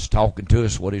 how God's talking to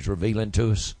us, what He's revealing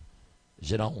to us.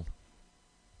 Is it on?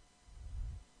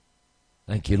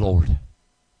 Thank you, Lord.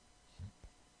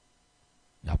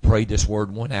 Now, I pray this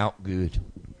word went out good,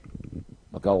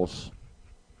 because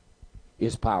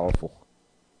it's powerful.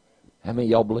 How many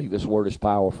of y'all believe this word is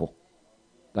powerful?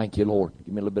 Thank you, Lord.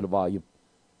 Give me a little bit of volume.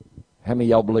 How many of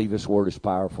y'all believe this word is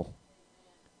powerful?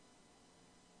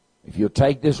 If you'll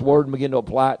take this word and begin to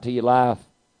apply it to your life,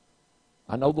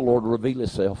 I know the Lord will reveal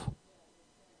Himself,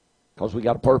 because we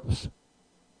got a purpose.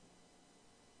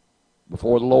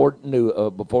 Before the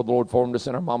Lord formed us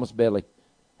in our mama's belly,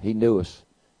 He knew us.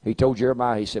 He told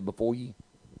Jeremiah, He said, before you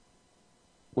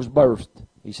was birthed,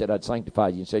 He said, I'd sanctify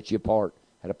you and set you apart.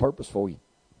 Had a purpose for you.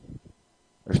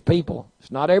 There's people.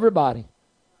 It's not everybody,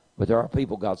 but there are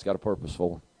people God's got a purpose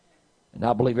for. And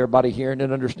I believe everybody hearing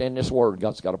and understanding this word,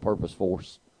 God's got a purpose for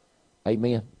us.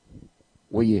 Amen.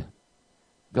 Will you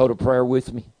go to prayer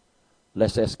with me?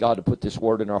 Let's ask God to put this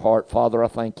word in our heart. Father, I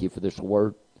thank You for this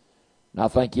word. And I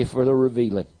thank You for the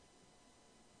revealing.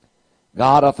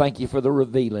 God, I thank You for the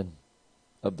revealing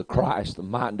of the Christ, the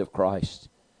mind of Christ.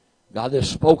 God, this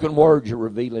spoken word You're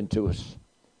revealing to us.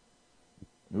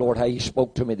 Lord, how You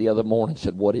spoke to me the other morning,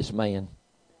 said, what is man?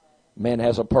 Man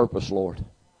has a purpose, Lord.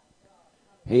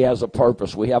 He has a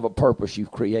purpose. We have a purpose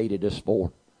You've created us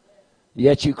for.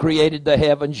 Yet You created the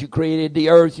heavens, You created the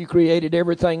earth, You created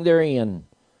everything therein.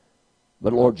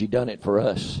 But Lord, You done it for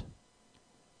us.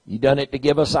 You done it to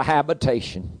give us a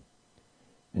habitation.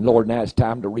 And Lord, now it's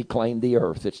time to reclaim the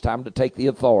earth. It's time to take the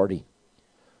authority.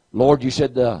 Lord, you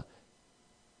said the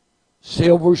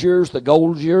silver's yours, the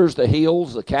gold's yours, the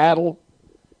hills, the cattle.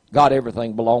 God,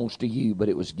 everything belongs to you, but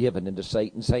it was given into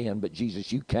Satan's hand. But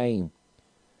Jesus, you came.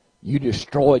 You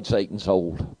destroyed Satan's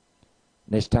hold.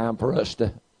 And it's time for us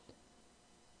to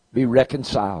be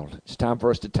reconciled. It's time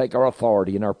for us to take our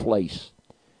authority and our place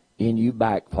in you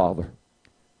back, Father.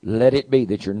 Let it be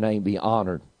that your name be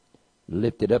honored,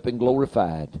 lifted up and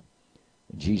glorified.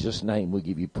 In Jesus' name we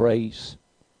give you praise.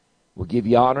 We'll give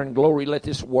you honor and glory. Let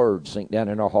this word sink down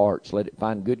in our hearts. Let it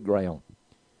find good ground.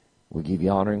 We'll give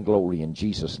you honor and glory in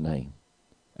Jesus' name.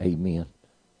 Amen.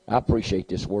 I appreciate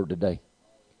this word today.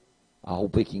 I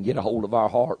hope it can get a hold of our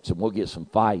hearts and we'll get some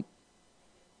fight.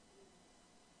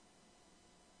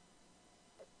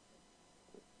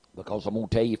 Because I'm going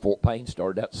to tell you, Fort Payne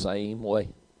started that same way.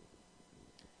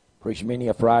 Preached many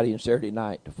a Friday and Saturday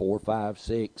night to 4, 5,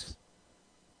 6.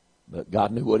 But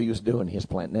God knew what he was doing. He was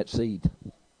planting that seed.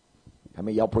 How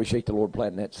many of y'all appreciate the Lord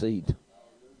planting that seed?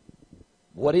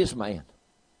 What is man?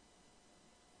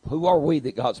 Who are we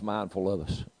that God's mindful of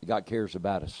us? God cares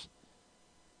about us.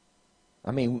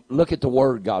 I mean, look at the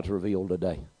word God's revealed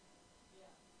today.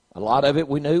 A lot of it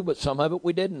we knew, but some of it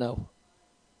we didn't know.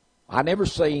 I never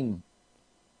seen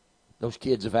those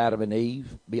kids of Adam and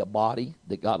Eve be a body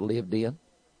that God lived in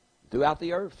throughout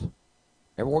the earth.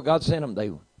 Everywhere God sent them,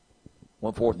 they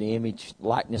went forth in the image,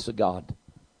 likeness of God.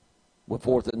 Went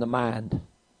forth in the mind.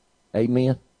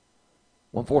 Amen.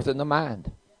 Went forth in the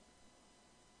mind.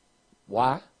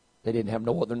 Why? They didn't have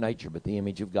no other nature but the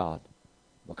image of God.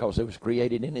 Because it was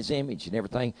created in his image and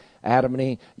everything. Adam and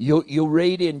Eve. You'll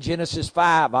read in Genesis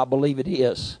 5, I believe it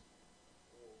is,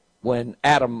 when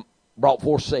Adam brought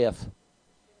forth Seth.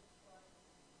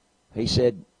 He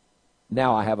said,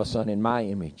 now I have a son in my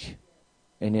image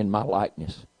and in my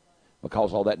likeness.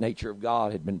 Because all that nature of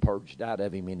God had been purged out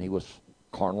of him and he was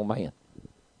a carnal man.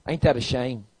 Ain't that a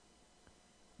shame?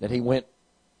 That he went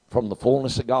from the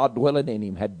fullness of God dwelling in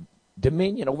him, had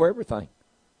dominion over everything.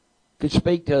 Could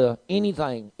speak to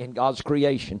anything in God's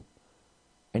creation,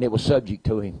 and it was subject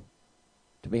to him,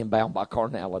 to being bound by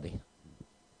carnality.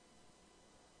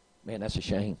 Man, that's a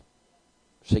shame.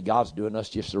 See, God's doing us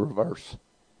just the reverse.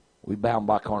 We're bound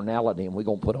by carnality, and we're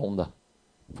going to put on the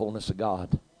fullness of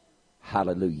God.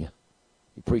 Hallelujah.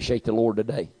 You appreciate the Lord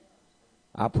today?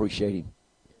 I appreciate him.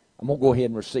 I'm going to go ahead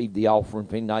and receive the offering.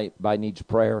 If anybody needs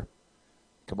prayer,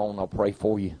 come on, I'll pray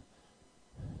for you.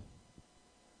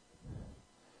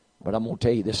 But I'm going to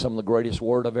tell you, this is some of the greatest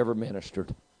word I've ever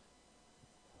ministered.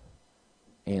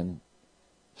 And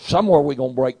somewhere we're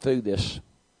going to break through this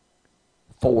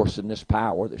force and this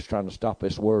power that's trying to stop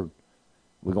this word.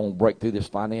 We're going to break through this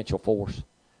financial force.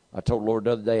 I told the Lord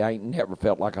the other day, I ain't never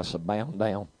felt like I was bound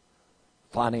down.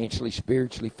 Financially,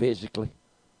 spiritually, physically.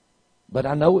 But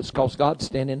I know it's because God's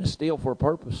standing still for a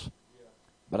purpose.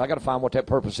 But I got to find what that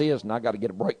purpose is, and I got to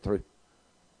get a breakthrough.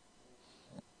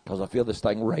 Because I feel this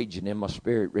thing raging in my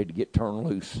spirit, ready to get turned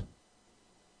loose.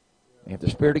 And if the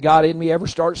Spirit of God in me ever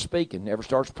starts speaking, ever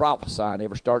starts prophesying,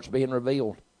 ever starts being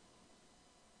revealed,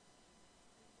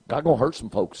 God's going to hurt some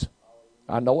folks.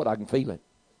 I know it. I can feel it.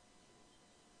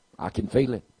 I can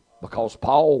feel it. Because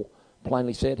Paul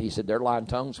plainly said, he said, their lying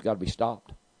tongues have got to be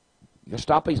stopped. You got to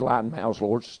stop these lying mouths,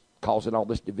 Lord, causing all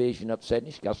this division, upsetting.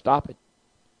 You got to stop it.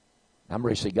 I'm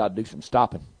ready to see God do some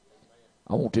stopping.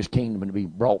 I want this kingdom to be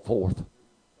brought forth.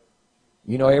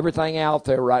 You know, everything out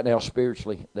there right now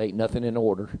spiritually, there ain't nothing in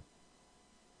order.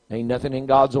 There ain't nothing in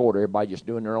God's order. Everybody just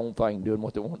doing their own thing, doing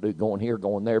what they want to do, going here,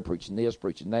 going there, preaching this,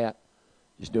 preaching that.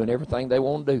 Just doing everything they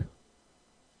want to do.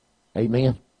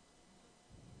 Amen.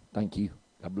 Thank you.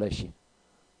 God bless you.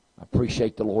 I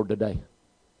appreciate the Lord today.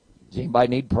 Does anybody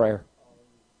need prayer?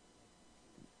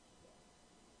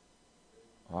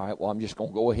 All right, well, I'm just going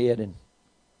to go ahead and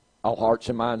all hearts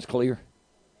and minds clear.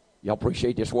 Y'all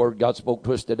appreciate this word God spoke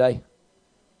to us today?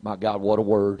 My God, what a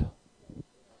word.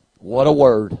 What a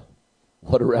word.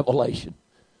 What a revelation.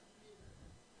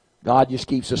 God just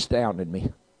keeps astounding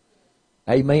me.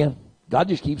 Amen. God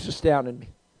just keeps astounding me.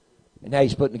 And now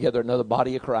he's putting together another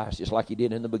body of Christ, just like he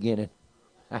did in the beginning.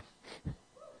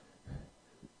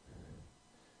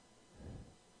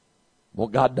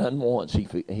 What God done once,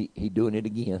 he doing it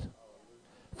again.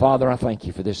 Father, I thank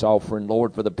you for this offering,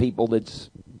 Lord, for the people that's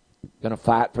going to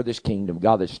fight for this kingdom.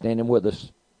 God, that's standing with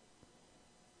us.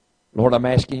 Lord, I'm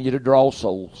asking you to draw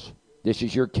souls. This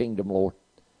is your kingdom, Lord.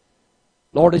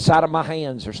 Lord, it's out of my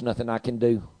hands. There's nothing I can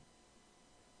do.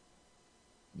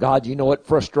 God, you know what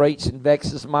frustrates and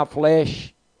vexes my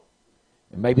flesh?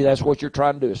 And maybe that's what you're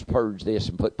trying to do, is purge this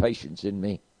and put patience in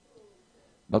me.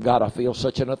 But God, I feel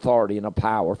such an authority and a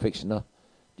power fixing to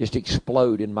just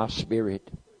explode in my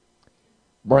spirit.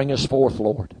 Bring us forth,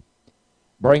 Lord.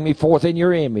 Bring me forth in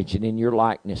your image and in your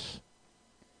likeness.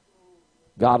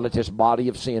 God, let this body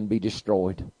of sin be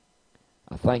destroyed.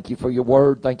 I thank you for your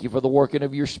word. Thank you for the working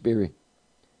of your Spirit.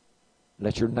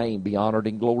 Let your name be honored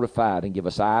and glorified, and give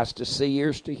us eyes to see,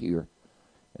 ears to hear,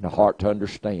 and a heart to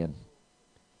understand.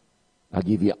 I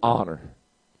give you honor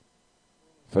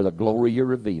for the glory you're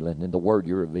revealing and the word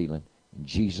you're revealing. In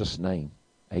Jesus' name,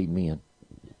 amen.